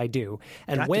 episodes I do.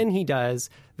 And when he does,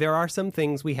 there are some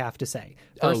things we have to say.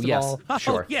 First of all,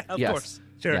 sure. Yeah, of course.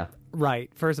 Sure. Yeah.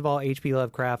 Right. First of all, H.P.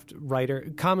 Lovecraft,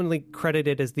 writer, commonly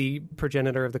credited as the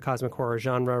progenitor of the cosmic horror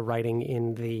genre, writing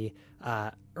in the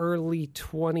early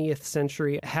 20th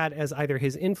century, had as either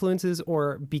his influences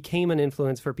or became an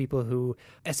influence for people who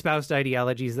espoused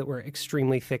ideologies that were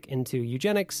extremely thick into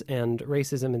eugenics and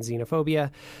racism and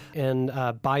xenophobia. And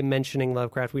by mentioning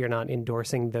Lovecraft, we are not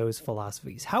endorsing those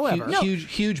philosophies. However...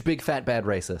 Huge, big, fat, bad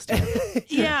racist.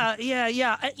 Yeah.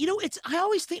 I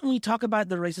always think when we talk about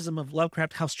the racism of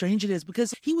Lovecraft, how strange it is,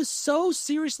 because he was so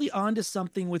seriously onto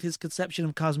something with his conception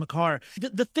of cosmic horror.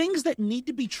 The things that need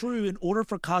to be true in order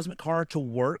for cosmic horror to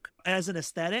work as an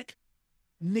aesthetic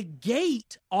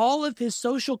negate all of his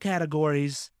social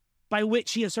categories by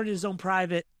which he asserted his own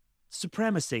private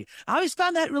supremacy. I always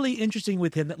found that really interesting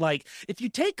with him, that like if you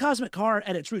take cosmic horror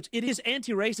at its roots, it is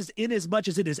anti-racist in as much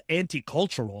as it is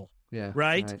anti-cultural. Yeah.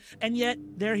 Right? And yet,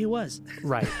 there he was.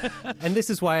 Right. And this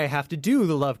is why I have to do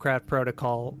the Lovecraft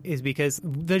Protocol, is because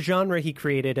the genre he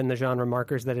created and the genre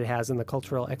markers that it has and the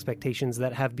cultural expectations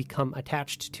that have become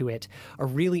attached to it are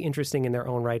really interesting in their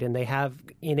own right. And they have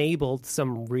enabled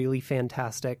some really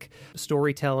fantastic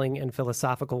storytelling and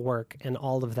philosophical work. And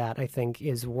all of that, I think,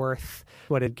 is worth,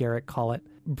 what did Garrett call it?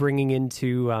 Bringing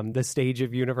into the stage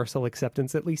of universal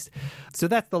acceptance, at least. So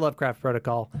that's the Lovecraft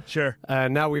Protocol. Sure.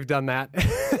 Now we've done that.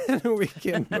 We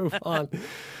can move on.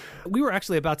 We were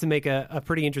actually about to make a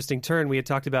pretty interesting turn. We had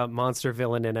talked about monster,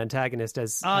 villain, and antagonist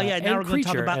as now we're going to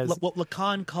talk about as... what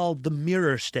Lacan called the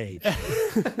mirror stage.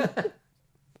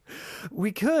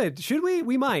 We could. Should we?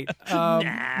 We might. Well,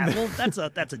 that's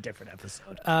a different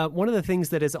episode. One of the things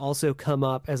that has also come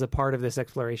up as a part of this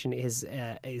exploration is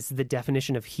the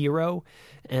definition of hero,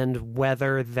 and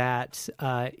whether that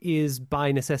is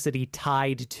by necessity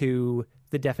tied to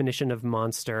the definition of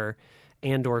monster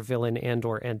and or villain and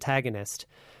or antagonist.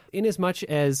 Inasmuch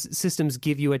as systems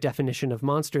give you a definition of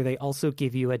monster, they also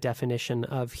give you a definition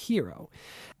of hero.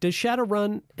 Does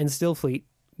Shadowrun and Stillfleet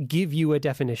give you a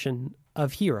definition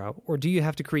of hero, or do you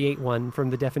have to create one from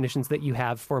the definitions that you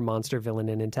have for monster, villain,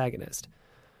 and antagonist?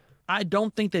 I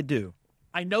don't think they do.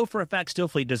 I know for a fact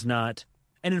Stillfleet does not.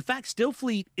 And in fact,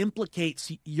 Stillfleet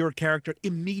implicates your character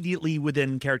immediately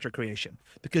within character creation,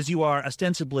 because you are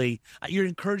ostensibly, you're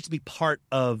encouraged to be part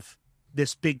of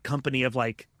this big company of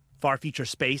like far future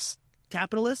space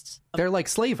capitalists. They're like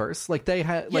slavers. Like they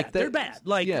have, they're bad.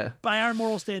 By our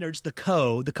moral standards, the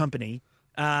company,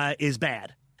 is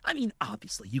bad. I mean,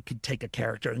 obviously, you could take a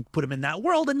character and put them in that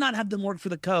world and not have them work for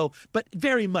the Co., but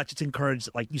very much it's encouraged,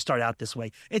 like, you start out this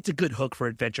way. It's a good hook for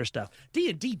adventure stuff.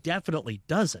 D&D definitely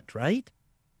doesn't, right?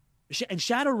 And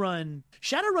Shadowrun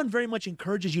very much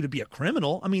encourages you to be a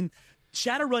criminal. I mean,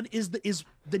 Shadowrun is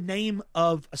the name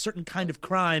of a certain kind of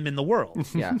crime in the world.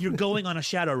 Yeah. You're going on a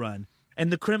Shadowrun,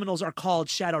 and the criminals are called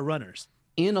Shadowrunners.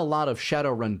 In a lot of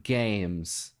Shadowrun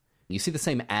games, you see the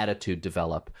same attitude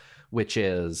develop, which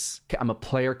is, I'm a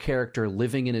player character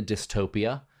living in a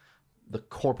dystopia. The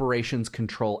corporations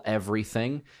control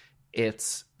everything.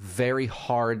 It's very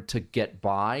hard to get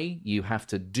by. You have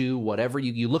to do whatever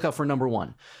you look out for number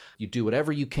one. You do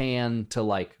whatever you can to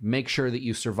like make sure that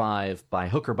you survive by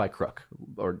hook or by crook,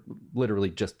 or literally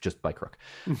just by crook.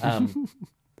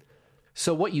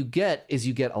 So what you get is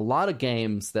you get a lot of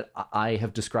games that I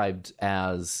have described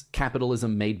as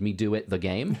capitalism made me do it, the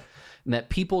game, and that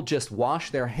people just wash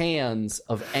their hands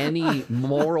of any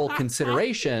moral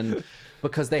consideration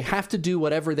because they have to do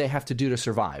whatever they have to do to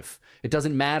survive. It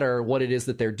doesn't matter what it is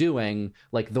that they're doing.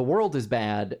 Like, the world is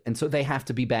bad, and so they have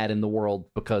to be bad in the world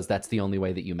because that's the only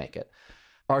way that you make it.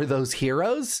 Are those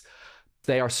heroes?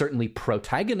 They are certainly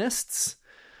protagonists.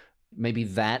 Maybe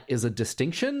that is a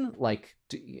distinction. Like,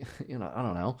 I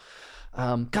don't know.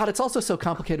 God, it's also so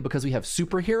complicated because we have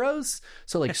superheroes.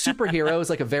 So like superhero is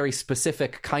like a very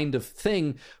specific kind of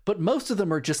thing, but most of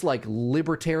them are just like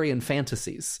libertarian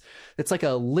fantasies. It's like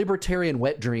a libertarian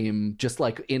wet dream, just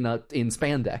like in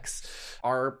spandex.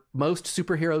 Are most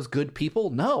superheroes good people?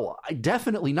 No,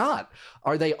 definitely not.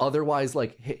 Are they otherwise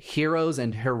like heroes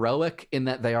and heroic in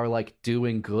that they are like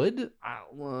doing good?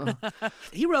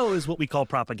 Hero is what we call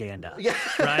propaganda,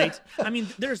 right? I mean,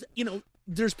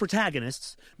 there's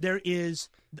protagonists. There is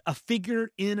a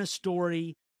figure in a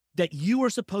story that you are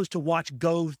supposed to watch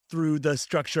go through the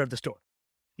structure of the story.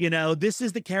 This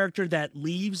is the character that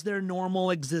leaves their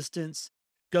normal existence,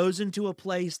 goes into a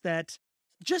place that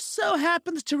just so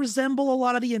happens to resemble a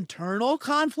lot of the internal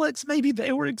conflicts maybe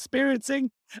they were experiencing,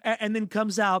 and then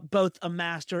comes out both a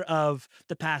master of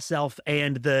the past self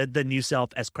and the new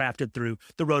self as crafted through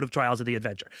the road of trials of the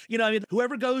adventure.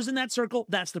 Whoever goes in that circle,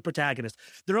 that's the protagonist.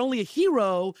 They're only a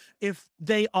hero if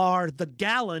they are the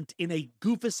gallant in a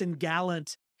Goofus and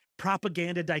gallant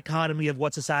propaganda dichotomy of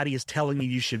what society is telling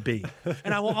you should be.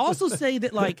 And I will also say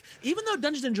that, like, even though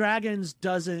Dungeons and Dragons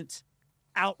doesn't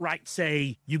outright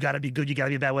say you got to be good, you got to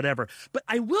be bad, whatever, but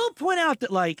I will point out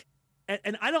that, like,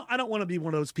 and I don't want to be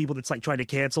one of those people that's like trying to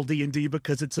cancel D&D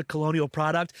because it's a colonial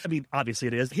product. I mean, obviously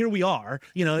it is. Here we are,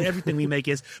 everything we make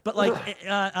is, but like,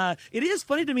 it is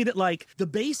funny to me that like the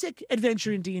basic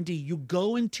adventure in D&D, you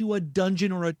go into a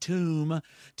dungeon or a tomb,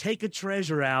 take a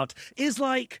treasure out, is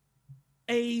like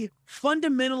a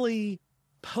fundamentally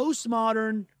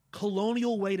postmodern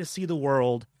colonial way to see the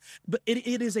world. But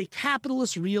it is a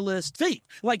capitalist realist faith.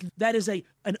 Like, that is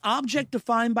an object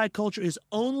defined by culture is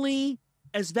only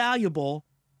as valuable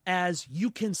as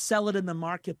you can sell it in the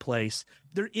marketplace.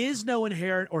 There is no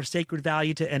inherent or sacred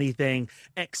value to anything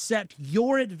except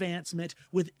your advancement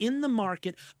within the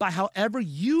market by however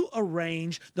you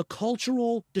arrange the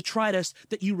cultural detritus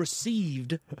that you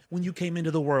received when you came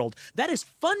into the world. That is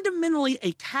fundamentally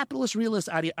a capitalist realist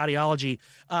ideology,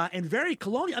 and very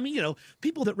colonial. I mean,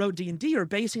 people that wrote D&D are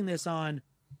basing this on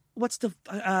what's the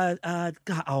God,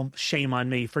 oh, shame on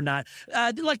me for not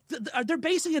they're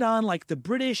basing it on like the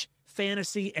British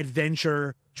fantasy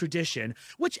adventure tradition,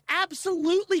 which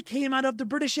absolutely came out of the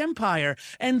British Empire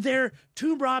and their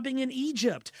tomb robbing in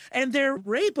Egypt and their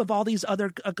rape of all these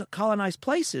other colonized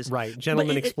places. Right,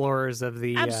 gentlemen explorers of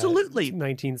the absolutely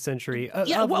 19th century.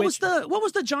 What was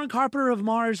the John Carpenter of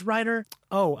Mars writer?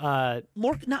 Oh,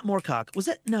 not Moorcock. Was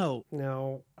it? No,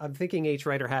 I'm thinking H.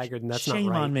 Rider Haggard, and that's shame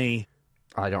not right. on me.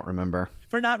 I don't remember.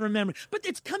 For not remembering. But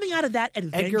it's coming out of that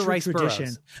adventure tradition.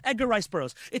 Burroughs. Edgar Rice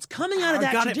Burroughs. It's coming out of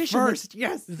that tradition. It first.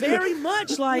 Yes. Very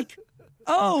much like,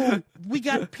 we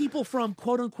got people from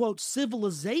quote-unquote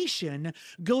civilization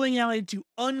going out into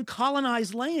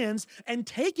uncolonized lands and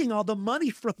taking all the money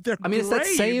from their graves. It's that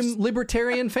same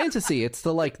libertarian fantasy. It's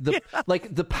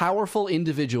the powerful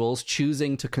individuals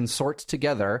choosing to consort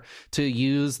together to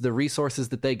use the resources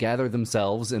that they gather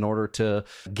themselves in order to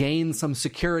gain some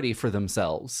security for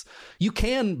themselves. You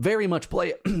can very much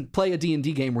play a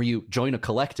D&D game where you join a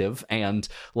collective and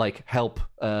like help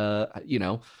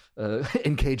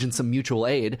engage in some mutual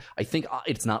aid. I think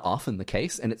it's not often the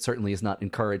case, and it certainly is not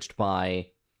encouraged by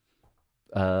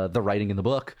the writing in the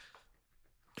book.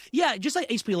 Yeah, just like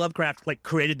H.P. Lovecraft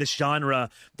created this genre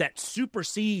that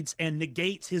supersedes and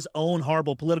negates his own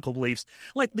horrible political beliefs.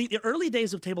 Like the early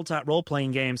days of tabletop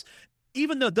role-playing games,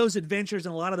 even though those adventures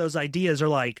and a lot of those ideas are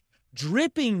like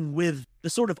dripping with the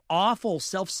sort of awful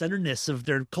self-centeredness of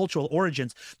their cultural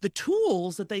origins, the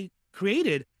tools that they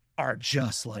created are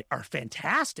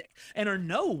fantastic and are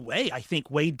no way, I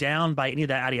think, weighed down by any of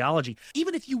that ideology.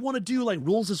 Even if you want to do like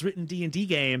rules as written D&D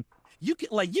game, you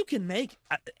can make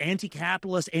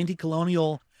anti-capitalist,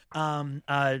 anti-colonial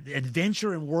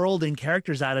adventure and world and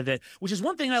characters out of it, which is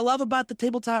one thing I love about the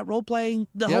tabletop role playing.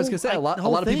 I was gonna say a lot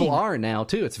of people are now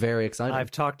too. It's very exciting. I've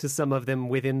talked to some of them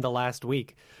within the last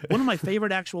week. One of my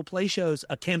favorite actual play shows,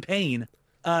 a campaign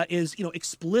is,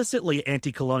 explicitly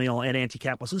anti-colonial and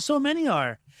anti-capitalist, and so many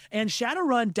are. And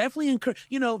Shadowrun definitely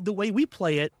the way we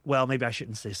play it. Well, maybe I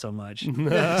shouldn't say so much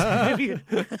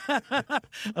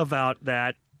about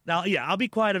that. Now, yeah, I'll be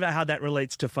quiet about how that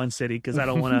relates to Fun City because I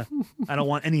don't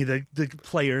want any of the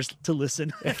players to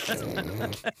listen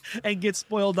and get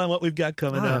spoiled on what we've got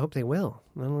coming up. I hope they will.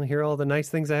 I want to hear all the nice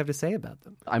things I have to say about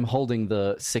them. I'm holding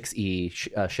the 6E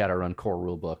Shadowrun core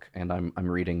rulebook, and I'm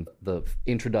reading the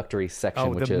introductory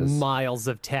section, which is miles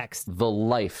of text. The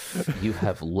life you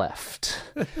have left.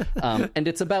 And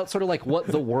it's about sort of like what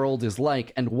the world is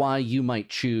like and why you might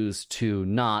choose to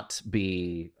not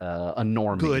be a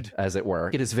normie, good, as it were.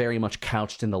 It is very much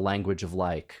couched in the language of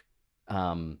like,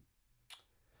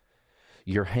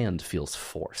 your hand feels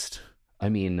forced. I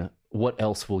mean, what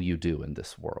else will you do in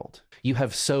this world? You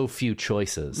have so few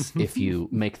choices if you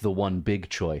make the one big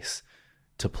choice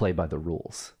to play by the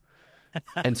rules.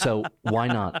 And so why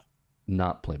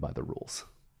not play by the rules?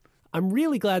 I'm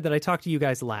really glad that I talked to you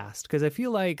guys last, because I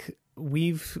feel like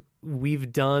we've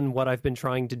done what I've been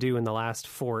trying to do in the last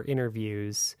 4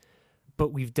 interviews, but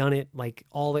we've done it like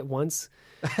all at once.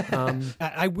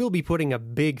 I will be putting a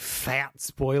big fat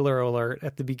spoiler alert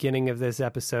at the beginning of this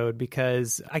episode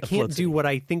because I can't do what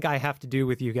I think I have to do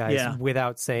with you guys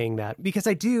without saying that. Because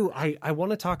I want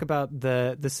to talk about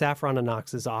the Saffron and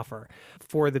Nox's offer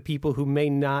for the people who may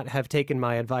not have taken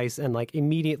my advice and like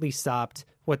immediately stopped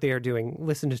what they are doing,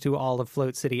 listen to all of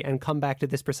Float City, and come back to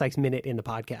this precise minute in the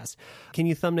podcast. Can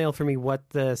you thumbnail for me what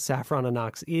the Saffron and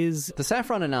Nox is? The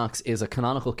Saffron and Nox is a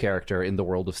canonical character in the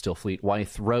world of Stillfleet.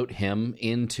 Wyeth wrote him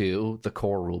into the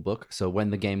core rulebook, so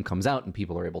when the game comes out and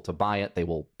people are able to buy it, they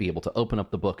will be able to open up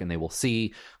the book and they will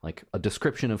see like a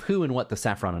description of who and what the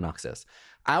Saffron and Nox is.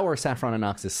 Our Saffron and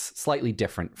Nox is slightly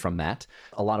different from that.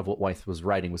 A lot of what Wyeth was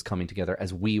writing was coming together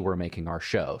as we were making our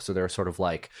show. So there are sort of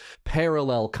like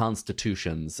parallel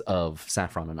constitutions of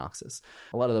Saffron and Noxes.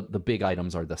 A lot of the big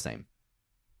items are the same.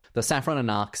 The Saffron and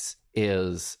Nox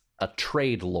is a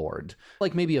trade lord,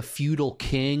 like maybe a feudal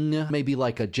king, maybe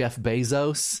like a Jeff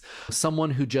Bezos,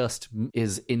 someone who just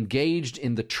is engaged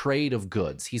in the trade of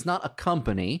goods. He's not a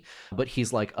company, but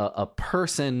he's like a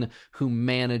person who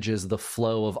manages the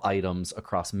flow of items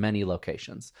across many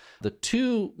locations. The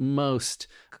 2 most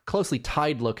closely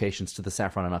tied locations to the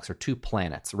Saffron and Nox are 2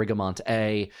 planets, Rigamont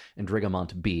A and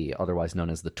Rigamont B, otherwise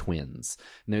known as the Twins.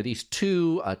 And they're these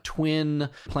 2 twin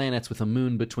planets with a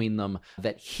moon between them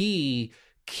that he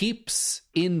keeps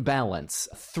in balance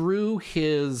through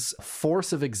his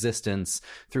force of existence,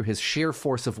 through his sheer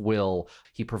force of will.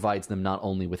 He provides them not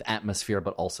only with atmosphere,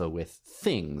 but also with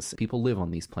things. People live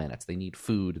on these planets. They need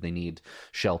food, they need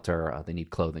shelter, they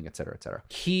need clothing, etc., etc.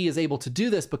 He is able to do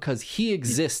this because he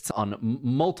exists on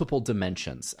multiple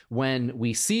dimensions. When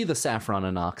we see the Saffron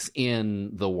and Nox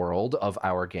in the world of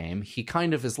our game, he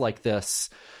kind of is like this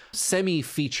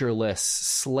semi-featureless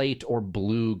slate or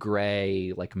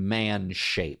blue-gray like man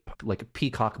shape, like a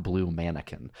peacock blue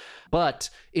mannequin. But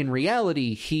in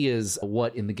reality, he is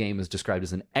what in the game is described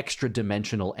as an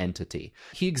extra-dimensional entity.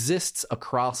 He exists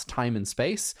across time and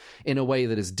space in a way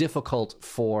that is difficult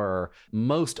for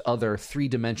most other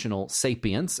 3-dimensional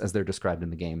sapients, as they're described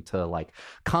in the game, to like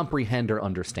comprehend or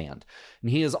understand.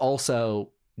 And he is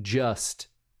also just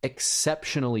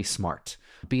exceptionally smart.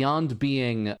 Beyond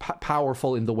being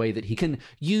powerful in the way that he can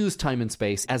use time and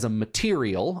space as a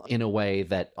material in a way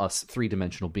that us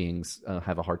 3-dimensional beings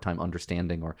have a hard time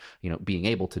understanding or, being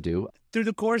able to do. Through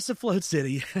the course of Float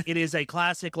City, it is a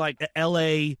classic like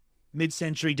LA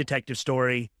mid-century detective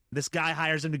story. This guy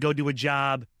hires him to go do a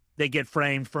job. They get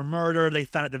framed for murder. They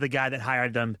found out that the guy that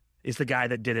hired them is the guy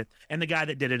that did it. And the guy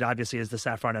that did it, obviously, is the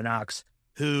Saffron and Nox,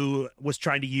 who was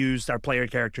trying to use our player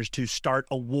characters to start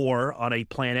a war on a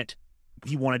planet.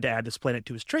 He wanted to add this planet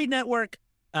to his trade network,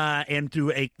 and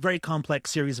through a very complex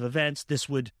series of events, this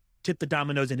would tip the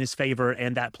dominoes in his favor,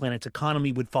 and that planet's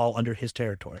economy would fall under his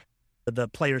territory. The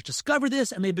players discover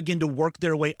this, and they begin to work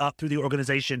their way up through the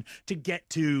organization to get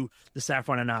to the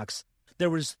Saffron and Nox. There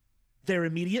was their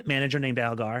immediate manager named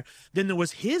Algar. Then there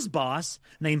was his boss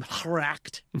named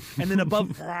Hracht, and then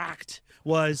above Hracht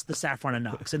was the Saffron and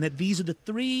Nox, and that these are the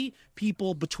 3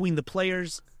 people between the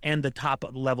players and the top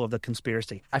level of the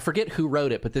conspiracy. I forget who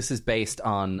wrote it, but this is based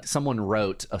on someone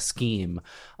wrote a scheme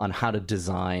on how to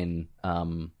design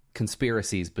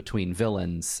conspiracies between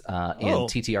villains in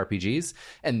TTRPGs,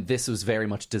 and this was very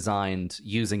much designed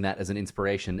using that as an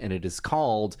inspiration, and it is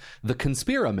called the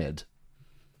Conspiramid.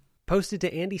 Posted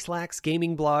to Andy Slack's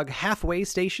gaming blog Halfway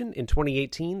Station in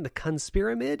 2018, the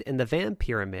Conspiramid and the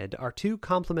Vampiramid are two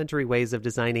complementary ways of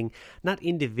designing not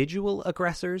individual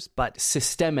aggressors, but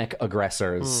systemic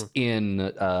aggressors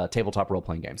in tabletop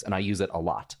role-playing games, and I use it a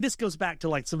lot. This goes back to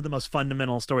like some of the most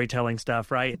fundamental storytelling stuff,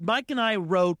 right? Mike and I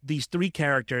wrote these three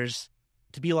characters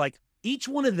to be like, each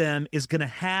one of them is going to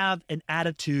have an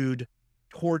attitude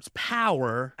towards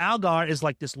power. Algar is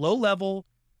like this low-level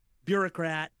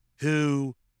bureaucrat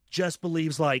who just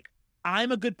believes like,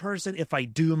 I'm a good person if I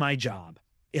do my job.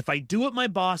 If I do what my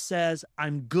boss says,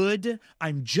 I'm good.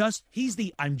 I'm just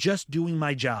doing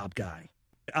my job guy.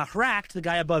 Hract, the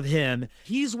guy above him,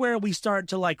 he's where we start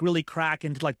to like really crack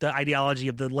into like the ideology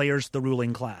of the layers of the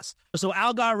ruling class. So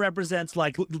Algar represents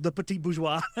like the petit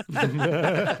bourgeois.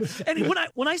 And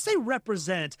when I say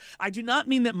represent, I do not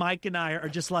mean that Mike and I are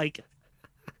just like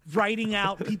writing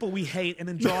out people we hate and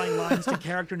then drawing lines to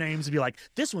character names and be like,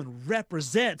 this one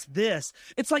represents this.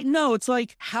 It's like, no, it's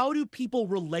like, how do people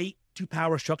relate to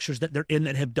power structures that they're in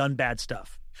that have done bad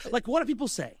stuff? Like, what do people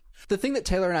say? The thing that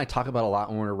Taylor and I talk about a lot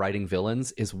when we're writing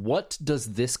villains is, what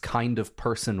does this kind of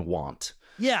person want?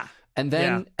 Yeah. And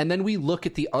then we look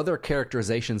at the other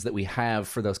characterizations that we have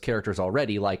for those characters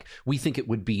already. Like, we think it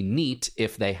would be neat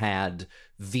if they had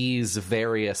these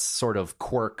various sort of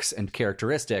quirks and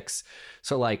characteristics.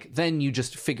 So like, then you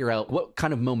just figure out what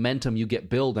kind of momentum you get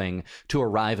building to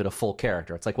arrive at a full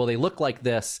character. It's like, well, they look like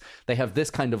this, they have this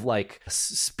kind of like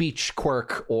speech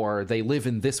quirk, or they live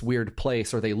in this weird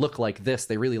place, or they look like this,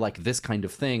 they really like this kind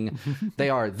of thing.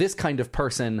 They are this kind of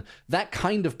person. That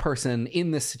kind of person in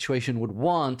this situation would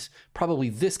want probably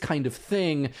this kind of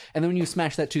thing. And then when you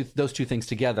smash those two things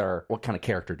together, what kind of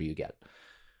character do you get?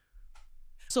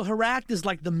 So Hract is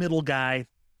like the middle guy.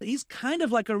 He's kind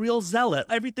of like a real zealot.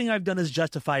 Everything I've done is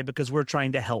justified because we're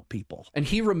trying to help people. And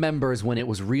he remembers when it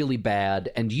was really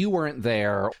bad and you weren't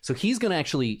there. So he's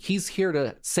here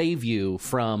to save you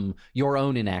from your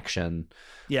own inaction.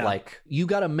 Yeah. Like, you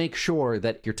got to make sure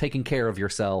that you're taking care of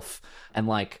yourself. And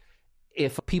like,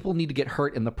 if people need to get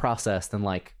hurt in the process, then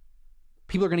like,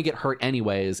 people are going to get hurt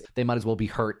anyways. They might as well be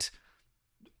hurt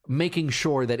making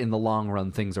sure that in the long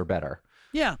run, things are better.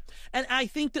 Yeah. And I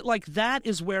think that like that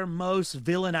is where most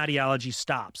villain ideology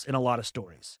stops in a lot of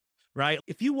stories, right?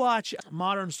 If you watch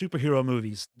modern superhero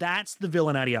movies, that's the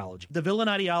villain ideology. The villain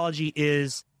ideology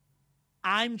is,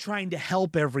 I'm trying to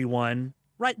help everyone,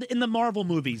 right? In the Marvel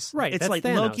movies, right? It's like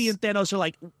Thanos. Loki and Thanos are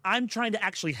like, I'm trying to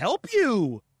actually help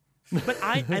you. But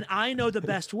I know the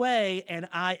best way, and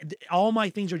all my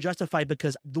things are justified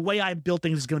because the way I build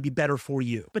things is going to be better for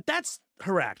you. But that's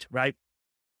Hract, right?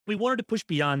 We wanted to push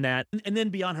beyond that, and then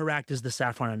beyond Hract is the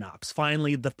Saffron and Nox,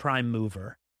 finally the prime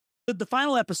mover. The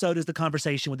final episode is the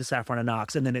conversation with the Saffron and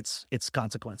Nox, and then its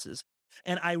consequences.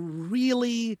 And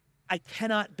I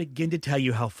cannot begin to tell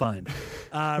you how fun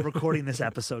recording this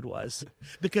episode was,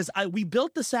 because we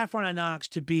built the Saffron and Nox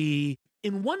to be,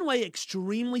 in one way,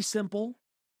 extremely simple,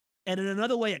 and in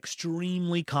another way,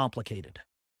 extremely complicated.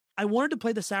 I wanted to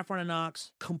play the Saffron and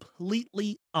Nox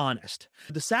completely honest.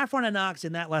 The Saffron and Nox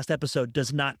in that last episode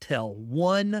does not tell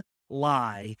one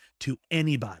lie to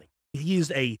anybody. He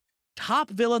is a top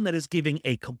villain that is giving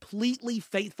a completely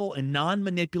faithful and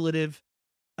non-manipulative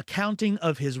accounting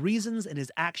of his reasons and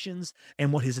his actions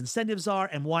and what his incentives are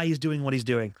and why he's doing what he's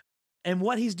doing. And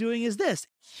what he's doing is this.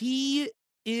 He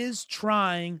is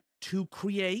trying to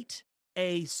create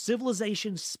a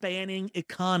civilization-spanning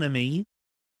economy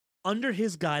under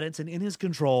his guidance and in his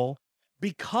control,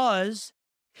 because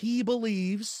he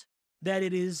believes that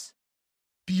it is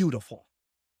beautiful,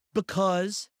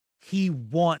 because he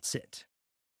wants it.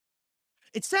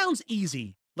 It sounds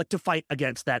easy, like, to fight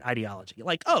against that ideology.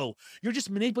 Like, oh, you're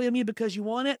just manipulating me because you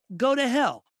want it? Go to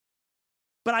hell.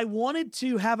 But I wanted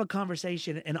to have a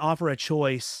conversation and offer a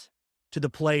choice to the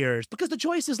players, because the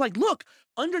choice is like, look,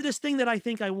 under this thing that I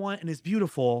think I want and is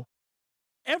beautiful,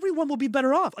 everyone will be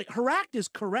better off. Like, Hract is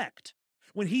correct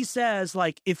when he says,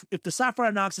 like, if the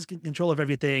Saffron Nox is in control of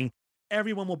everything,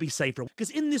 everyone will be safer.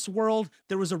 Because in this world,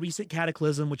 there was a recent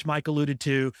cataclysm, which Mike alluded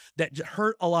to, that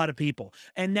hurt a lot of people.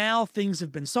 And now things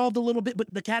have been solved a little bit,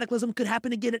 but the cataclysm could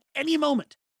happen again at any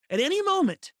moment. At any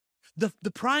moment, the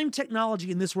prime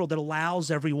technology in this world that allows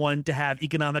everyone to have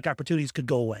economic opportunities could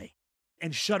go away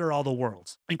and shutter all the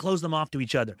worlds and close them off to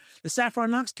each other. The Saffron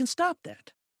Nox can stop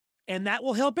that. And that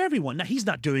will help everyone. Now, he's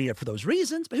not doing it for those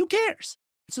reasons, but who cares?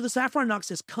 So the Saffron Nox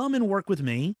says, come and work with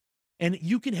me, and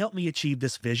you can help me achieve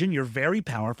this vision. You're very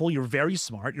powerful. You're very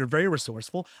smart. You're very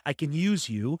resourceful. I can use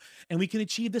you, and we can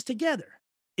achieve this together.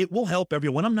 It will help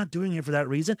everyone. I'm not doing it for that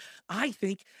reason. I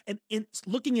think, and in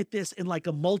looking at this in like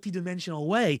a multidimensional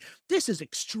way, this is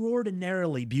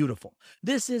extraordinarily beautiful.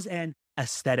 This is an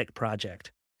aesthetic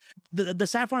project. The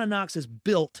Saffron and Nox is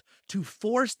built to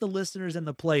force the listeners and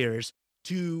the players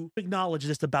to acknowledge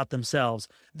this about themselves,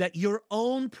 that your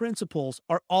own principles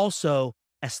are also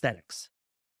aesthetics.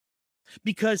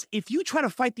 Because if you try to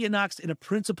fight the Anox in a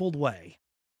principled way,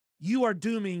 you are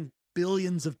dooming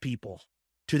billions of people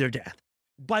to their death.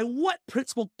 By what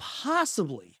principle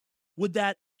possibly would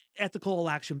that ethical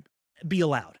action be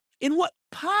allowed? In what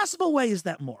possible way is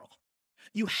that moral?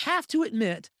 You have to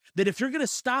admit that if you're going to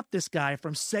stop this guy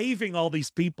from saving all these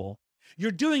people,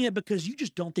 you're doing it because you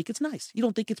just don't think it's nice. You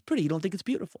don't think it's pretty. You don't think it's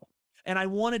beautiful. And I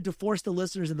wanted to force the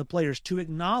listeners and the players to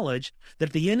acknowledge that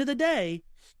at the end of the day,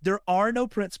 there are no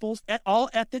principles. All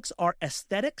ethics are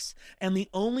aesthetics. And the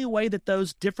only way that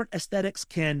those different aesthetics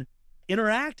can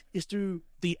interact is through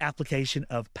the application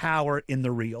of power in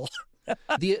the real.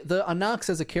 The Anox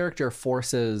as a character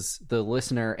forces the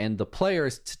listener and the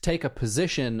players to take a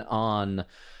position on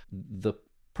the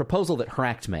proposal that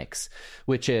Hract makes,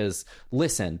 which is,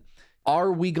 listen,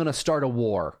 are we going to start a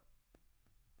war?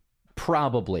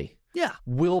 Probably. Yeah.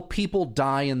 Will people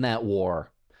die in that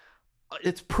war?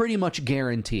 It's pretty much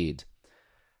guaranteed.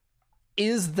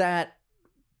 Is that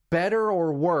better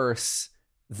or worse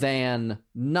than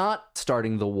not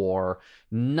starting the war,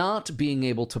 not being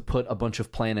able to put a bunch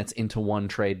of planets into one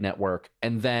trade network,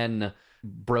 and then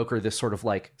broker this sort of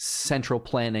like central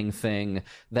planning thing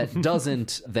that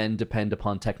doesn't then depend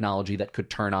upon technology that could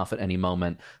turn off at any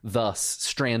moment, thus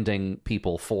stranding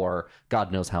people for God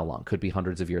knows how long? Could be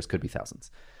hundreds of years, could be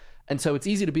thousands. And so it's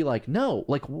easy to be like, no,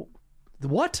 like,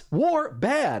 what? War?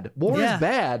 Bad. War is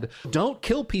bad. Don't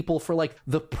kill people for like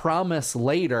the promise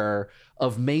later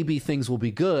of maybe things will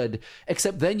be good.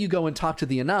 Except then you go and talk to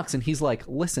the Anox and he's like,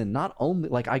 listen, not only,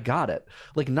 like, I got it.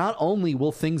 Like, not only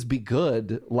will things be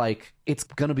good, like, it's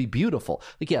going to be beautiful.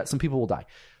 Like, yeah, some people will die.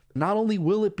 Not only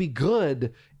will it be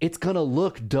good, it's going to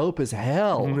look dope as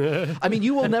hell. I mean,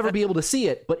 you will never be able to see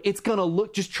it, but it's going to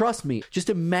look, just trust me, just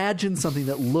imagine something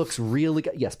that looks really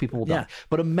good. Yes, people will die,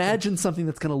 but imagine something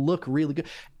that's going to look really good.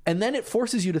 And then it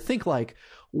forces you to think like,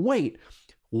 wait,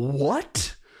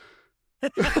 what?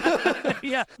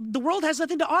 Yeah, the world has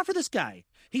nothing to offer this guy.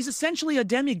 He's essentially a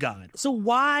demigod. So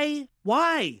why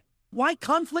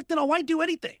conflict and all? Why do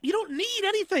anything? You don't need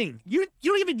anything. You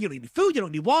don't need food. You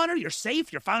don't need water. You're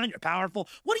safe. You're fine. You're powerful.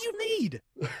 What do you need?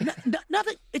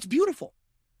 Nothing. It's beautiful,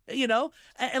 you know?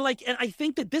 And I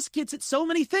think that this gets at so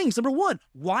many things. Number one,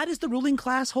 why does the ruling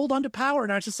class hold on to power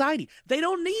in our society? They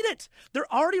don't need it.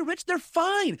 They're already rich. They're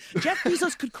fine. Jeff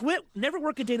Bezos could quit, never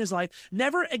work a day in his life,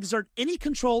 never exert any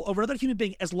control over another human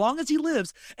being as long as he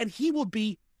lives, and he will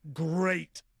be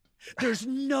great. There's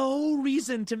no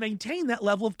reason to maintain that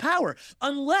level of power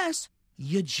unless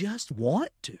you just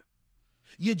want to.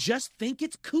 You just think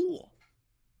it's cool.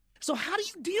 So how do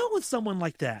you deal with someone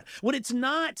like that when it's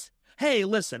not, hey,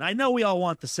 listen, I know we all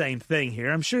want the same thing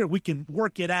here. I'm sure we can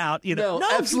work it out. You know, no,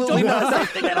 absolutely you don't not. want the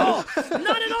same thing at all.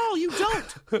 Not at all. You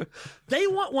don't. They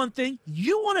want one thing,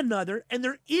 you want another, and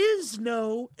there is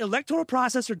no electoral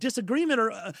process or disagreement,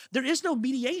 or there is no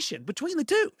mediation between the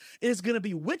two. It is going to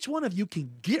be which one of you can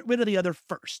get rid of the other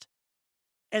first.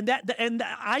 And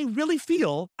I really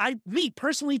feel, me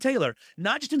personally, Taylor,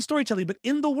 not just in storytelling, but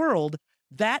in the world,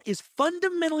 that is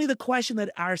fundamentally the question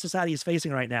that our society is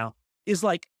facing right now. Is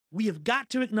like, we have got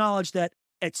to acknowledge that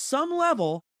at some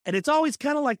level, and it's always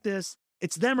kind of like this,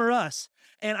 it's them or us.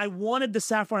 And I wanted the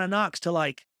Saffron Anox to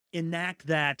like enact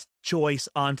that choice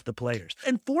onto the players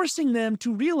and forcing them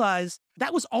to realize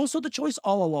that was also the choice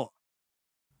all along.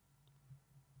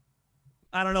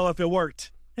 I don't know if it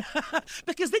worked.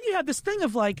 Because then you have this thing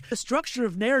of like the structure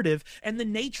of narrative and the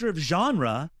nature of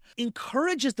genre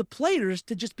encourages the players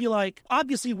to just be like,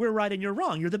 obviously we're right and you're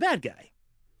wrong. You're the bad guy.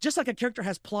 Just like a character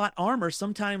has plot armor,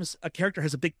 sometimes a character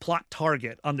has a big plot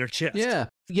target on their chest. Yeah.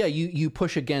 You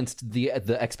push against the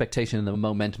expectation and the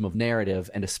momentum of narrative,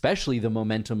 and especially the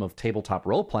momentum of tabletop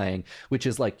role playing, which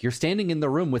is like you're standing in the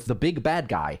room with the big bad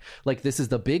guy. Like, this is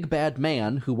the big bad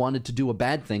man who wanted to do a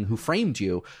bad thing, who framed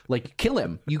you. Like, kill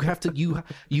him. You have to.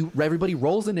 You. Everybody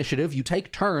rolls initiative. You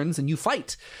take turns and you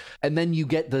fight, and then you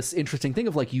get this interesting thing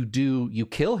of like you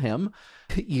kill him.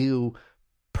 You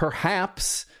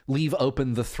perhaps leave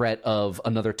open the threat of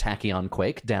another tachyon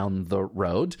quake down the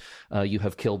road. You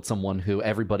have killed someone who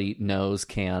everybody knows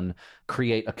can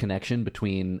create a connection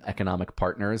between economic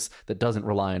partners that doesn't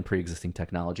rely on pre-existing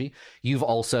technology. You've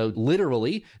also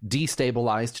literally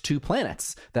destabilized 2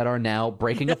 planets that are now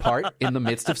breaking apart in the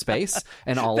midst of space,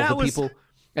 and all of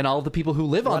the people who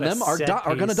live on them are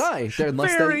going to die.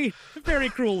 Very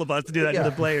cruel of us to do that to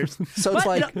the players. So it's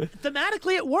like,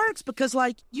 thematically it works because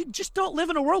like you just don't live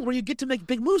in a world where you get to make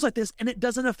big moves like this and it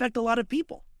doesn't affect a lot of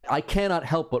people. I cannot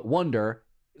help but wonder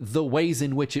the ways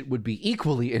in which it would be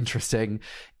equally interesting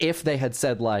if they had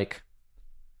said, like,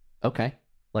 okay,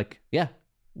 like, yeah,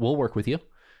 we'll work with you.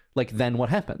 Like, then what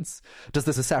happens? Does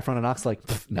this Saffron and Ox like,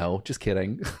 no, just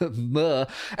kidding.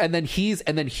 and then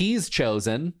he's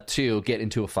chosen to get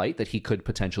into a fight that he could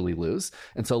potentially lose.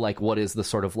 And so, like, what is the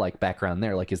sort of like background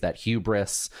there? Like, is that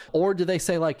hubris? Or do they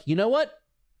say, like, you know what?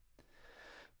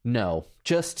 No,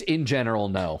 just in general,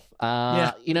 no.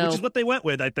 You know, which is what they went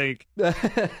with, I think.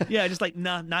 Yeah, just like,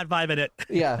 nah, not vibing it.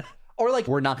 Yeah. Or like,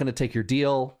 we're not going to take your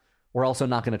deal. We're also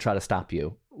not going to try to stop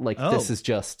you. Like, this is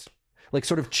just like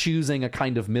sort of choosing a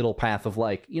kind of middle path of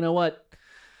like, you know what?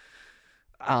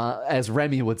 As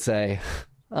Remy would say,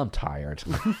 I'm tired.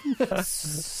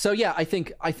 So yeah, I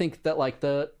think that like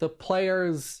the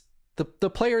players,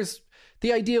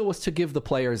 the idea was to give the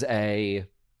players a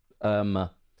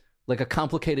like a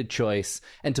complicated choice,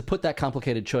 and to put that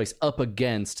complicated choice up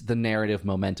against the narrative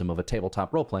momentum of a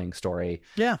tabletop role-playing story.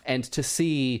 Yeah. And to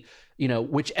see, you know,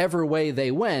 whichever way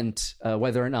they went,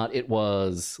 whether or not it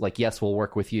was like, yes, we'll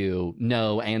work with you,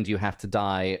 no, and you have to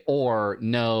die, or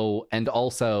no, and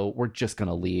also we're just going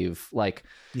to leave. Like,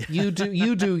 you do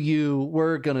you,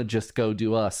 we're going to just go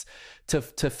do us, to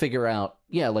figure out,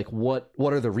 yeah, like what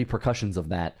are the repercussions of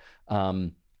that?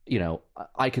 You know,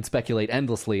 I could speculate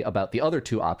endlessly about the other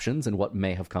two options and what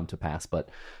may have come to pass, but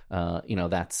you know,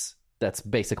 that's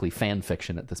basically fan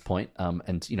fiction at this point.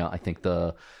 And you know, I think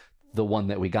the one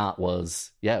that we got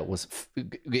was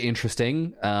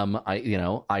interesting.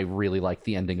 I really liked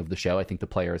the ending of the show. I think the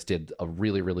players did a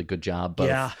really, really good job,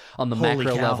 both on the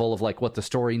macro level of like what the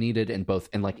story needed, and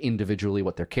like individually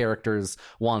what their characters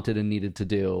wanted and needed to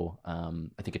do.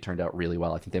 I think it turned out really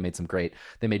well. I think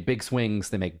they made big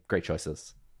swings. They made great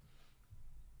choices.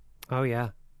 Oh, yeah.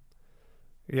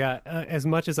 Yeah, as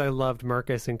much as I loved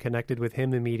Marcus and connected with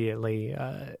him immediately,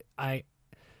 I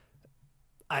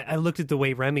looked at the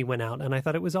way Remy went out, and I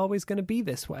thought it was always going to be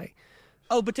this way.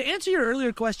 Oh, but to answer your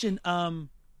earlier question,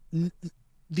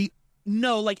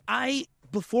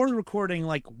 before the recording,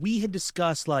 like, we had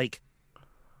discussed, like,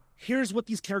 here's what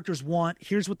these characters want,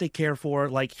 here's what they care for,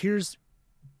 like, here's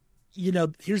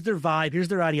their vibe, here's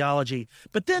their ideology.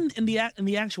 But then in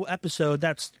the actual episode,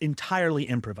 that's entirely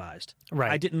improvised.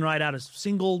 Right. I didn't write out a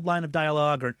single line of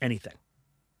dialogue or anything.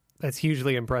 That's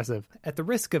hugely impressive. At the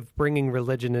risk of bringing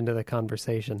religion into the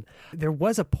conversation, there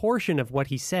was a portion of what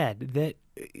he said that,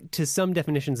 to some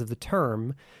definitions of the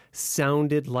term,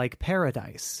 sounded like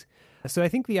paradise. So I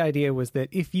think the idea was that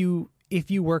if you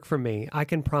work for me, I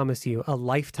can promise you a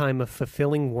lifetime of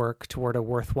fulfilling work toward a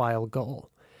worthwhile goal.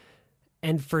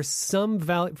 And for some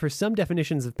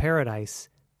definitions of paradise,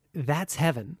 that's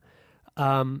heaven.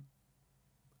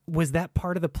 Was that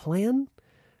part of the plan?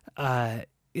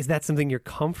 Is that something you're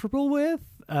comfortable with?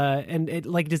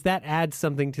 Does that add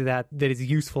something to that is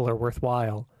useful or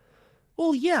worthwhile?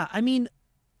 Well, yeah. I mean,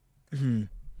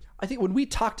 I think when we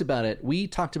talked about it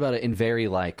in very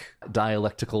like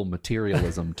dialectical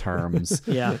materialism terms.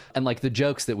 Yeah. And like the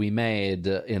jokes that we made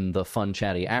in the fun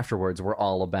chatty afterwards were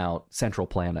all about central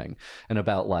planning and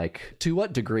about like, to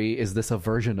what degree is this a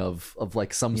version of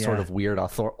like some sort of weird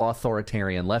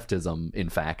authoritarian leftism, in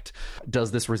fact? Does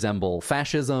this resemble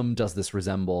fascism? Does this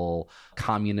resemble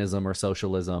communism or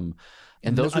socialism?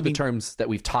 And those were the terms that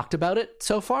we've talked about it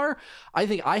so far. I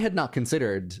think I had not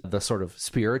considered the sort of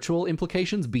spiritual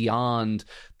implications beyond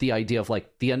the idea of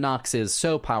like the Anox is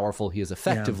so powerful, he is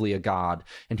effectively a god,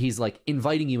 and he's like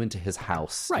inviting you into his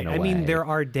house. Right. I mean, there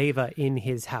are Deva in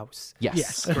his house.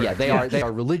 Yes. Yeah, they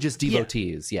are religious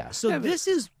devotees. Yeah. So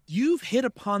you've hit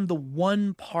upon the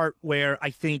one part where I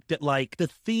think that like the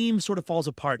theme sort of falls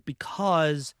apart,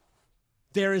 because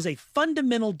there is a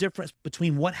fundamental difference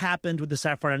between what happened with the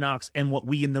Saffron Anox and what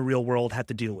we in the real world had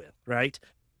to deal with, right?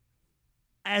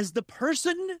 As the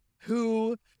person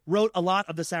who wrote a lot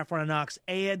of the Saffron Anox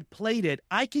and played it,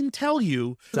 I can tell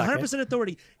you, with 100%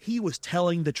 authority, he was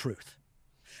telling the truth.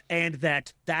 And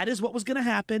that is what was going to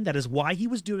happen. That is why he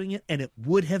was doing it, and it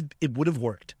would have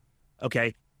worked.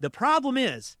 Okay? The problem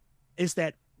is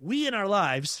that we in our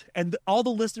lives, and all the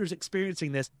listeners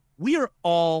experiencing this, we are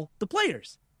all the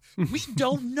players. We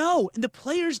don't know. And the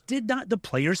players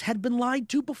had been lied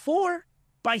to before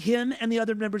by him and the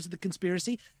other members of the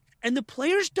conspiracy. And the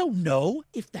players don't know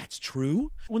if that's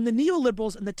true. When the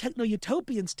neoliberals and the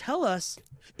techno-utopians tell us,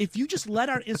 if you just let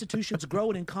our institutions grow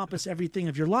and encompass everything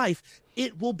of your life,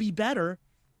 it will be better.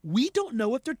 We don't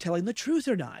know if they're telling the truth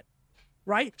or not.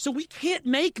 Right? So we can't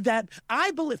make that.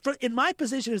 I believe, in my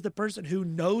position as the person who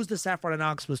knows the Saffron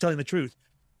Anox was telling the truth,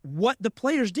 what the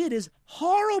players did is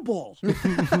horrible.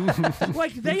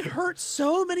 Like, they hurt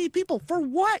so many people. For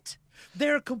what?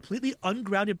 their completely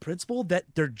ungrounded principle that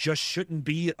there just shouldn't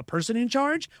be a person in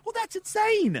charge, well, that's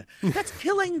insane. That's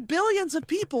killing billions of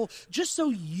people just so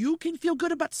you can feel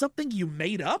good about something you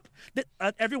made up that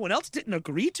everyone else didn't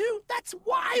agree to. That's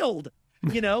wild.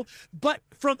 But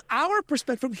from our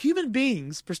perspective, from human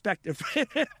beings' perspective,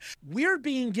 we're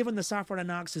being given the Saffron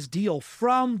Anox's deal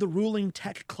from the ruling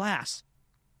tech class.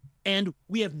 And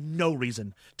we have no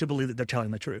reason to believe that they're telling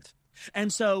the truth.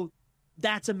 And so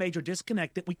that's a major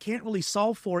disconnect that we can't really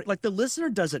solve for. Like, the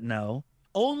listener doesn't know.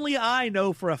 Only I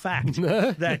know for a fact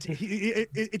that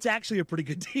it's actually a pretty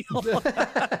good deal.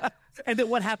 And that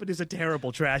what happened is a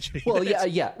terrible tragedy. Well,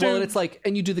 yeah. Well, and it's like,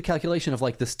 and you do the calculation of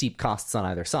like the steep costs on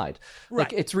either side.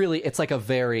 Right. Like, it's like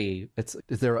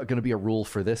is there going to be a rule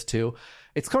for this too?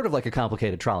 It's sort of like a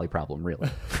complicated trolley problem, really.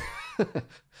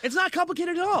 It's not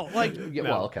complicated at all. Like,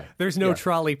 well, okay. There's no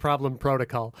trolley problem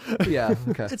protocol. Yeah,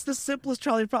 okay. It's the simplest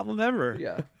trolley problem ever.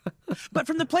 Yeah. But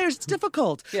from the players, it's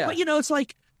difficult. Yeah. But, it's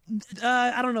like,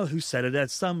 I don't know who said it.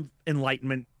 As some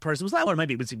Enlightenment person was that, or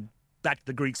maybe it was back to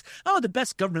the Greeks. Oh, the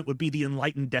best government would be the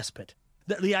enlightened despot.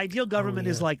 The ideal government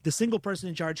is like the single person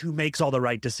in charge who makes all the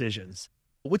right decisions,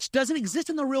 which doesn't exist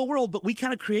in the real world, but we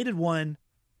kind of created one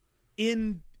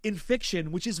in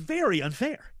fiction, which is very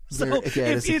unfair. So,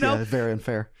 very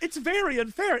unfair. It's very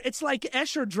unfair. It's like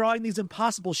Escher drawing these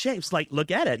impossible shapes. Like,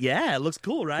 look at it. Yeah, it looks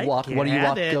cool, right?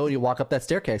 You walk up that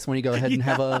staircase when you go ahead and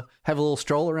have a little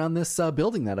stroll around this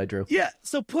building that I drew. Yeah.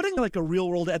 So putting like a real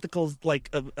world ethical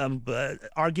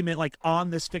argument like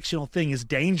on this fictional thing is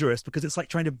dangerous because it's like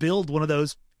trying to build one of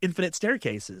those infinite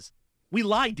staircases. We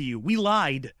lied to you. We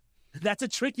lied. That's a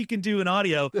trick you can do in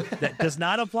audio that does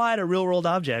not apply to real world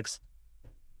objects.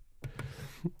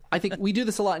 I think we do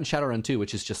this a lot in Shadowrun too,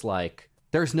 which is just like,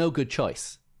 there's no good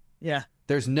choice. Yeah.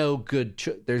 There's no good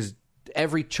there's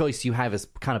every choice you have is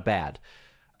kind of bad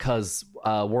because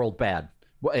world bad.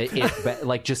 Bad.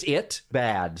 Like,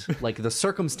 the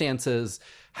circumstances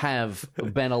have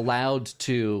been allowed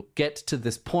to get to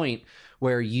this point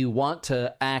where you want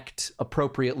to act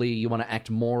appropriately, you want to act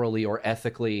morally or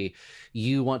ethically,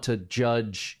 you want to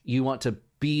judge, you want to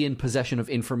be in possession of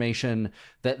information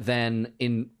that then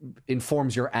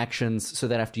informs your actions so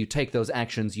that after you take those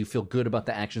actions, you feel good about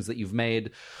the actions that you've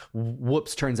made.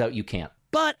 Whoops, turns out you can't.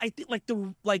 But I think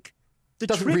the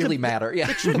doesn't trick really matter. Yeah.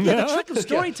 The trick of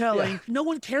storytelling, no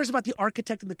one cares about the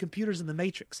architect and the computers in the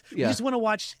Matrix. You just want to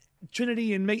watch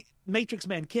Trinity and Matrix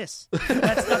Man kiss.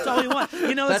 That's all you want.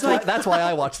 That's why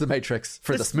I watch The Matrix,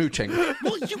 for the smooching.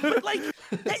 Well,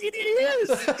 it is.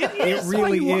 It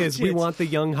really is. We want the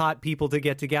young hot people to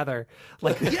get together.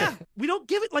 We don't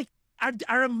give it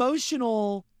our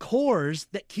emotional cores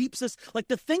that keeps us, like,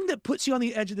 the thing that puts you on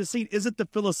the edge of the seat isn't the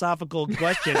philosophical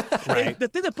question. Right. The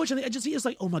thing that puts you on the edge of the seat is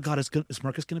like, oh my God, is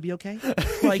Marcus going to be okay?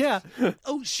 Like,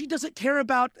 oh, she doesn't care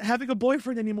about having a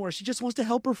boyfriend anymore. She just wants to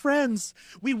help her friends.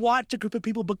 We watch a group of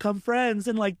people become friends,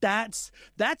 and like that's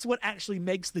what actually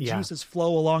makes the juices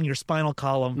flow along your spinal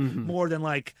column more than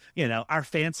our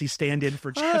fancy stand-in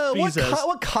for Jeff Bezos.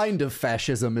 What kind of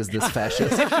fascism is this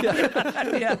fascism?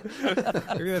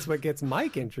 Maybe that's what gets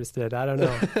Mike interested. I don't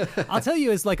know. I'll tell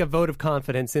you, as like a vote of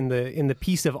confidence in the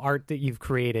piece of art that you've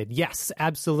created. Yes,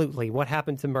 absolutely. What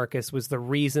happened to Marcus was the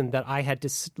reason that I had to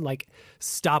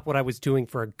stop what I was doing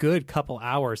for a good couple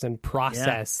hours and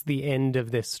process the end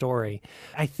of this story.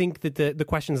 I think that the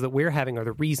questions that we're having are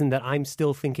the reason that I'm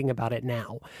still thinking about it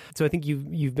now. So I think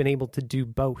you've been able to do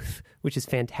both, which is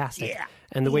fantastic. Yeah.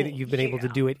 And the way that you've been able to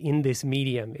do it in this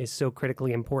medium is so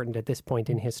critically important at this point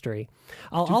in history.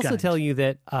 I'll also tell you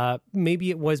that maybe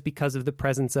it was because of the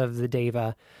presence of the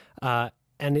Deva,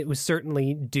 and it was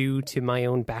certainly due to my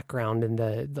own background and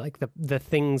the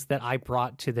things that I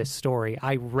brought to this story.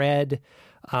 I read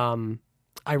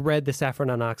the Saffron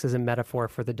Anox as a metaphor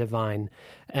for the divine,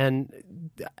 and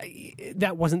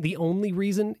that wasn't the only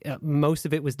reason. Most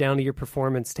of it was down to your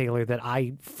performance, Taylor, that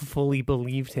I fully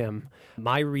believed him.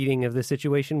 My reading of the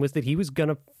situation was that he was going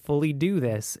to fully do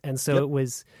this, and so it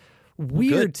was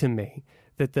weird to me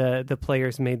that the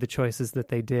players made the choices that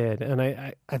they did. And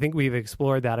I think we've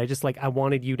explored that. I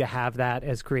wanted you to have that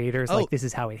as creators. This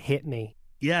is how it hit me.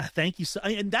 Yeah, thank you.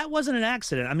 And that wasn't an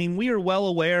accident. I mean, we are well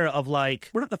aware of we're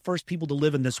not the first people to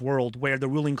live in this world where the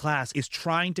ruling class is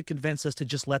trying to convince us to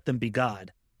just let them be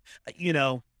God.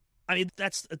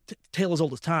 That's a tale as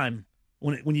old as time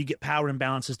when you get power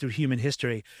imbalances through human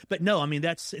history. But no, I mean,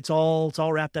 it's all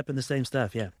wrapped up in the same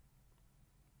stuff. Yeah.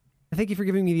 Thank you for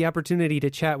giving me the opportunity to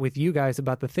chat with you guys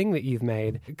about the thing that you've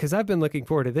made, because I've been looking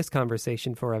forward to this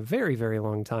conversation for a very, very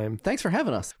long time. Thanks for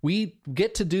having us. We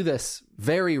get to do this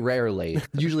Very rarely.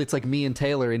 Usually it's like me and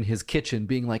Taylor in his kitchen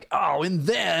being like, oh, and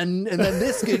then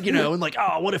this could, and like,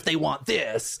 oh, what if they want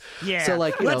this? Yeah. So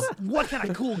like, what kind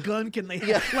of cool gun can they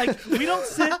have? Like, we don't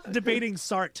sit debating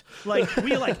Sartre. Like,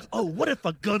 we're like, oh, what if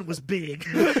a gun was big?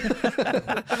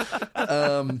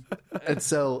 And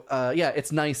so,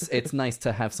 it's nice. It's nice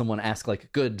to have someone ask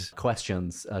like good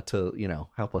questions to,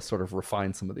 help us sort of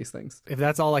refine some of these things. If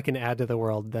that's all I can add to the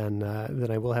world, then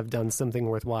I will have done something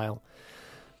worthwhile.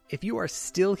 If you are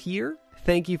still here,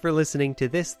 thank you for listening to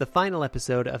this, the final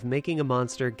episode of Making a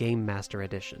Monster Game Master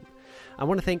Edition. I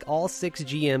want to thank all 6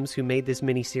 GMs who made this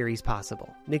mini-series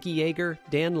possible. Nikki Yeager,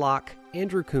 Dan Locke,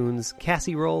 Andrew Coons,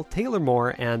 Cassie Roll, Taylor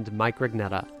Moore, and Mike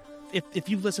Rugnetta. If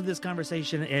you've listened to this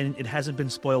conversation and it hasn't been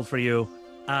spoiled for you,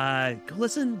 go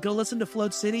listen to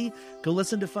Float City, go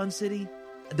listen to Fun City.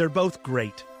 They're both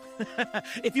great.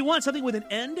 If you want something with an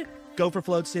end, go for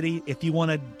Float City. If you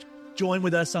want to join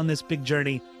with us on this big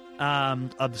journey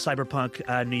of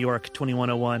Cyberpunk New York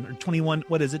 2101 or 21,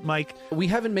 what is it, Mike? We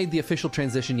haven't made the official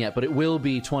transition yet, but it will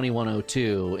be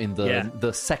 2102 in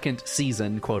the second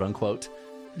season, quote unquote.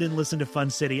 Then listen to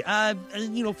Fun City.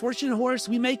 Fortune Horse,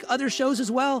 we make other shows as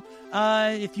well.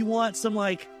 If you want some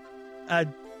like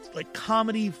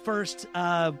comedy first,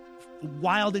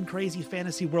 wild and crazy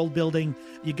fantasy world building,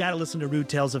 you got to listen to Rude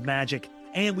Tales of Magic.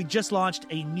 And we just launched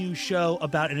a new show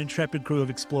about an intrepid crew of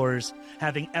explorers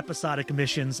having episodic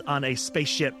missions on a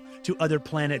spaceship to other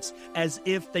planets as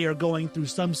if they are going through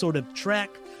some sort of trek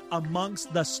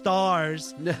amongst the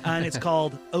stars. And it's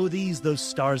called Oh Those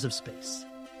Stars of Space.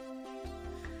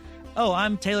 Oh,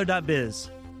 I'm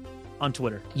Taylor.biz on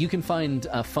Twitter. You can find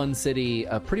Fun City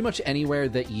pretty much anywhere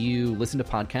that you listen to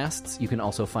podcasts. You can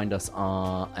also find us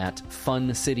at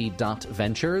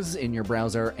funcity.ventures in your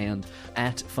browser and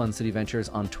at Fun City Ventures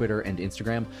on Twitter and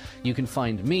Instagram. You can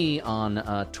find me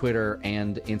on Twitter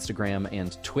and Instagram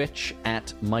and Twitch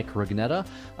at Mike Rugnetta.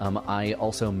 I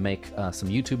also make some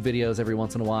YouTube videos every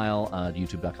once in a while,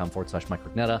 youtube.com/Mike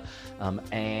Rugnetta.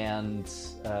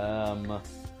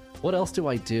 What else do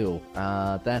I do?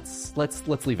 Let's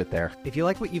leave it there. If you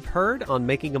like what you've heard on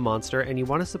Making a Monster and you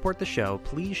want to support the show,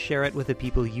 please share it with the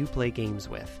people you play games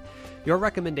with. Your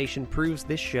recommendation proves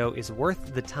this show is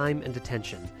worth the time and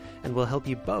attention, and will help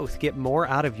you both get more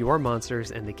out of your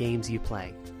monsters and the games you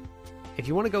play. If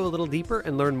you want to go a little deeper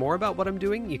and learn more about what I'm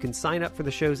doing, you can sign up for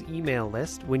the show's email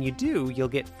list. When you do, you'll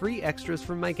get free extras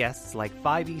from my guests like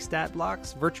 5e stat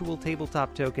blocks, virtual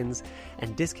tabletop tokens,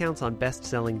 and discounts on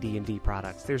best-selling D&D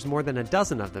products. There's more than a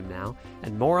dozen of them now,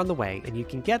 and more on the way, and you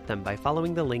can get them by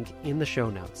following the link in the show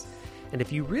notes. And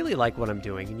if you really like what I'm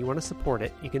doing and you want to support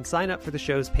it, you can sign up for the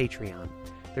show's Patreon.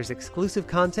 There's exclusive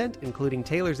content, including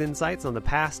Taylor's insights on the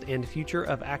past and future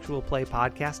of actual play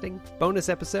podcasting, bonus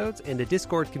episodes, and a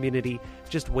Discord community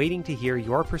just waiting to hear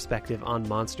your perspective on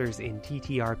monsters in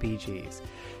TTRPGs.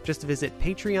 Just visit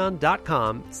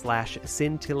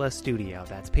patreon.com/Scintilla Studio.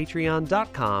 That's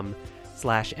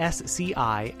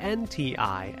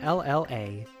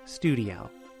patreon.com/SCINTILLA Studio.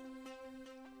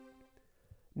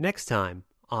 Next time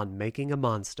on Making a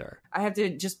Monster. I have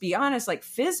to just be honest, like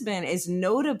Fizban is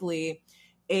notably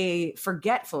a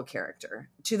forgetful character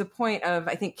to the point of,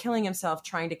 I think, killing himself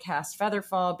trying to cast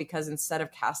Featherfall, because instead of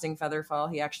casting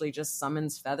Featherfall, he actually just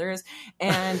summons feathers,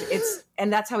 and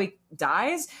that's how he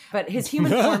dies. But his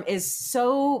human form is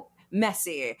so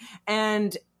messy.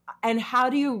 And how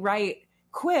do you write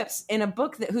quips in a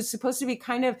book who's supposed to be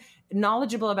kind of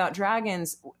knowledgeable about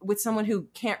dragons with someone who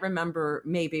can't remember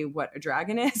maybe what a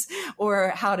dragon is or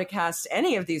how to cast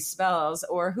any of these spells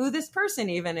or who this person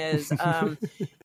even is?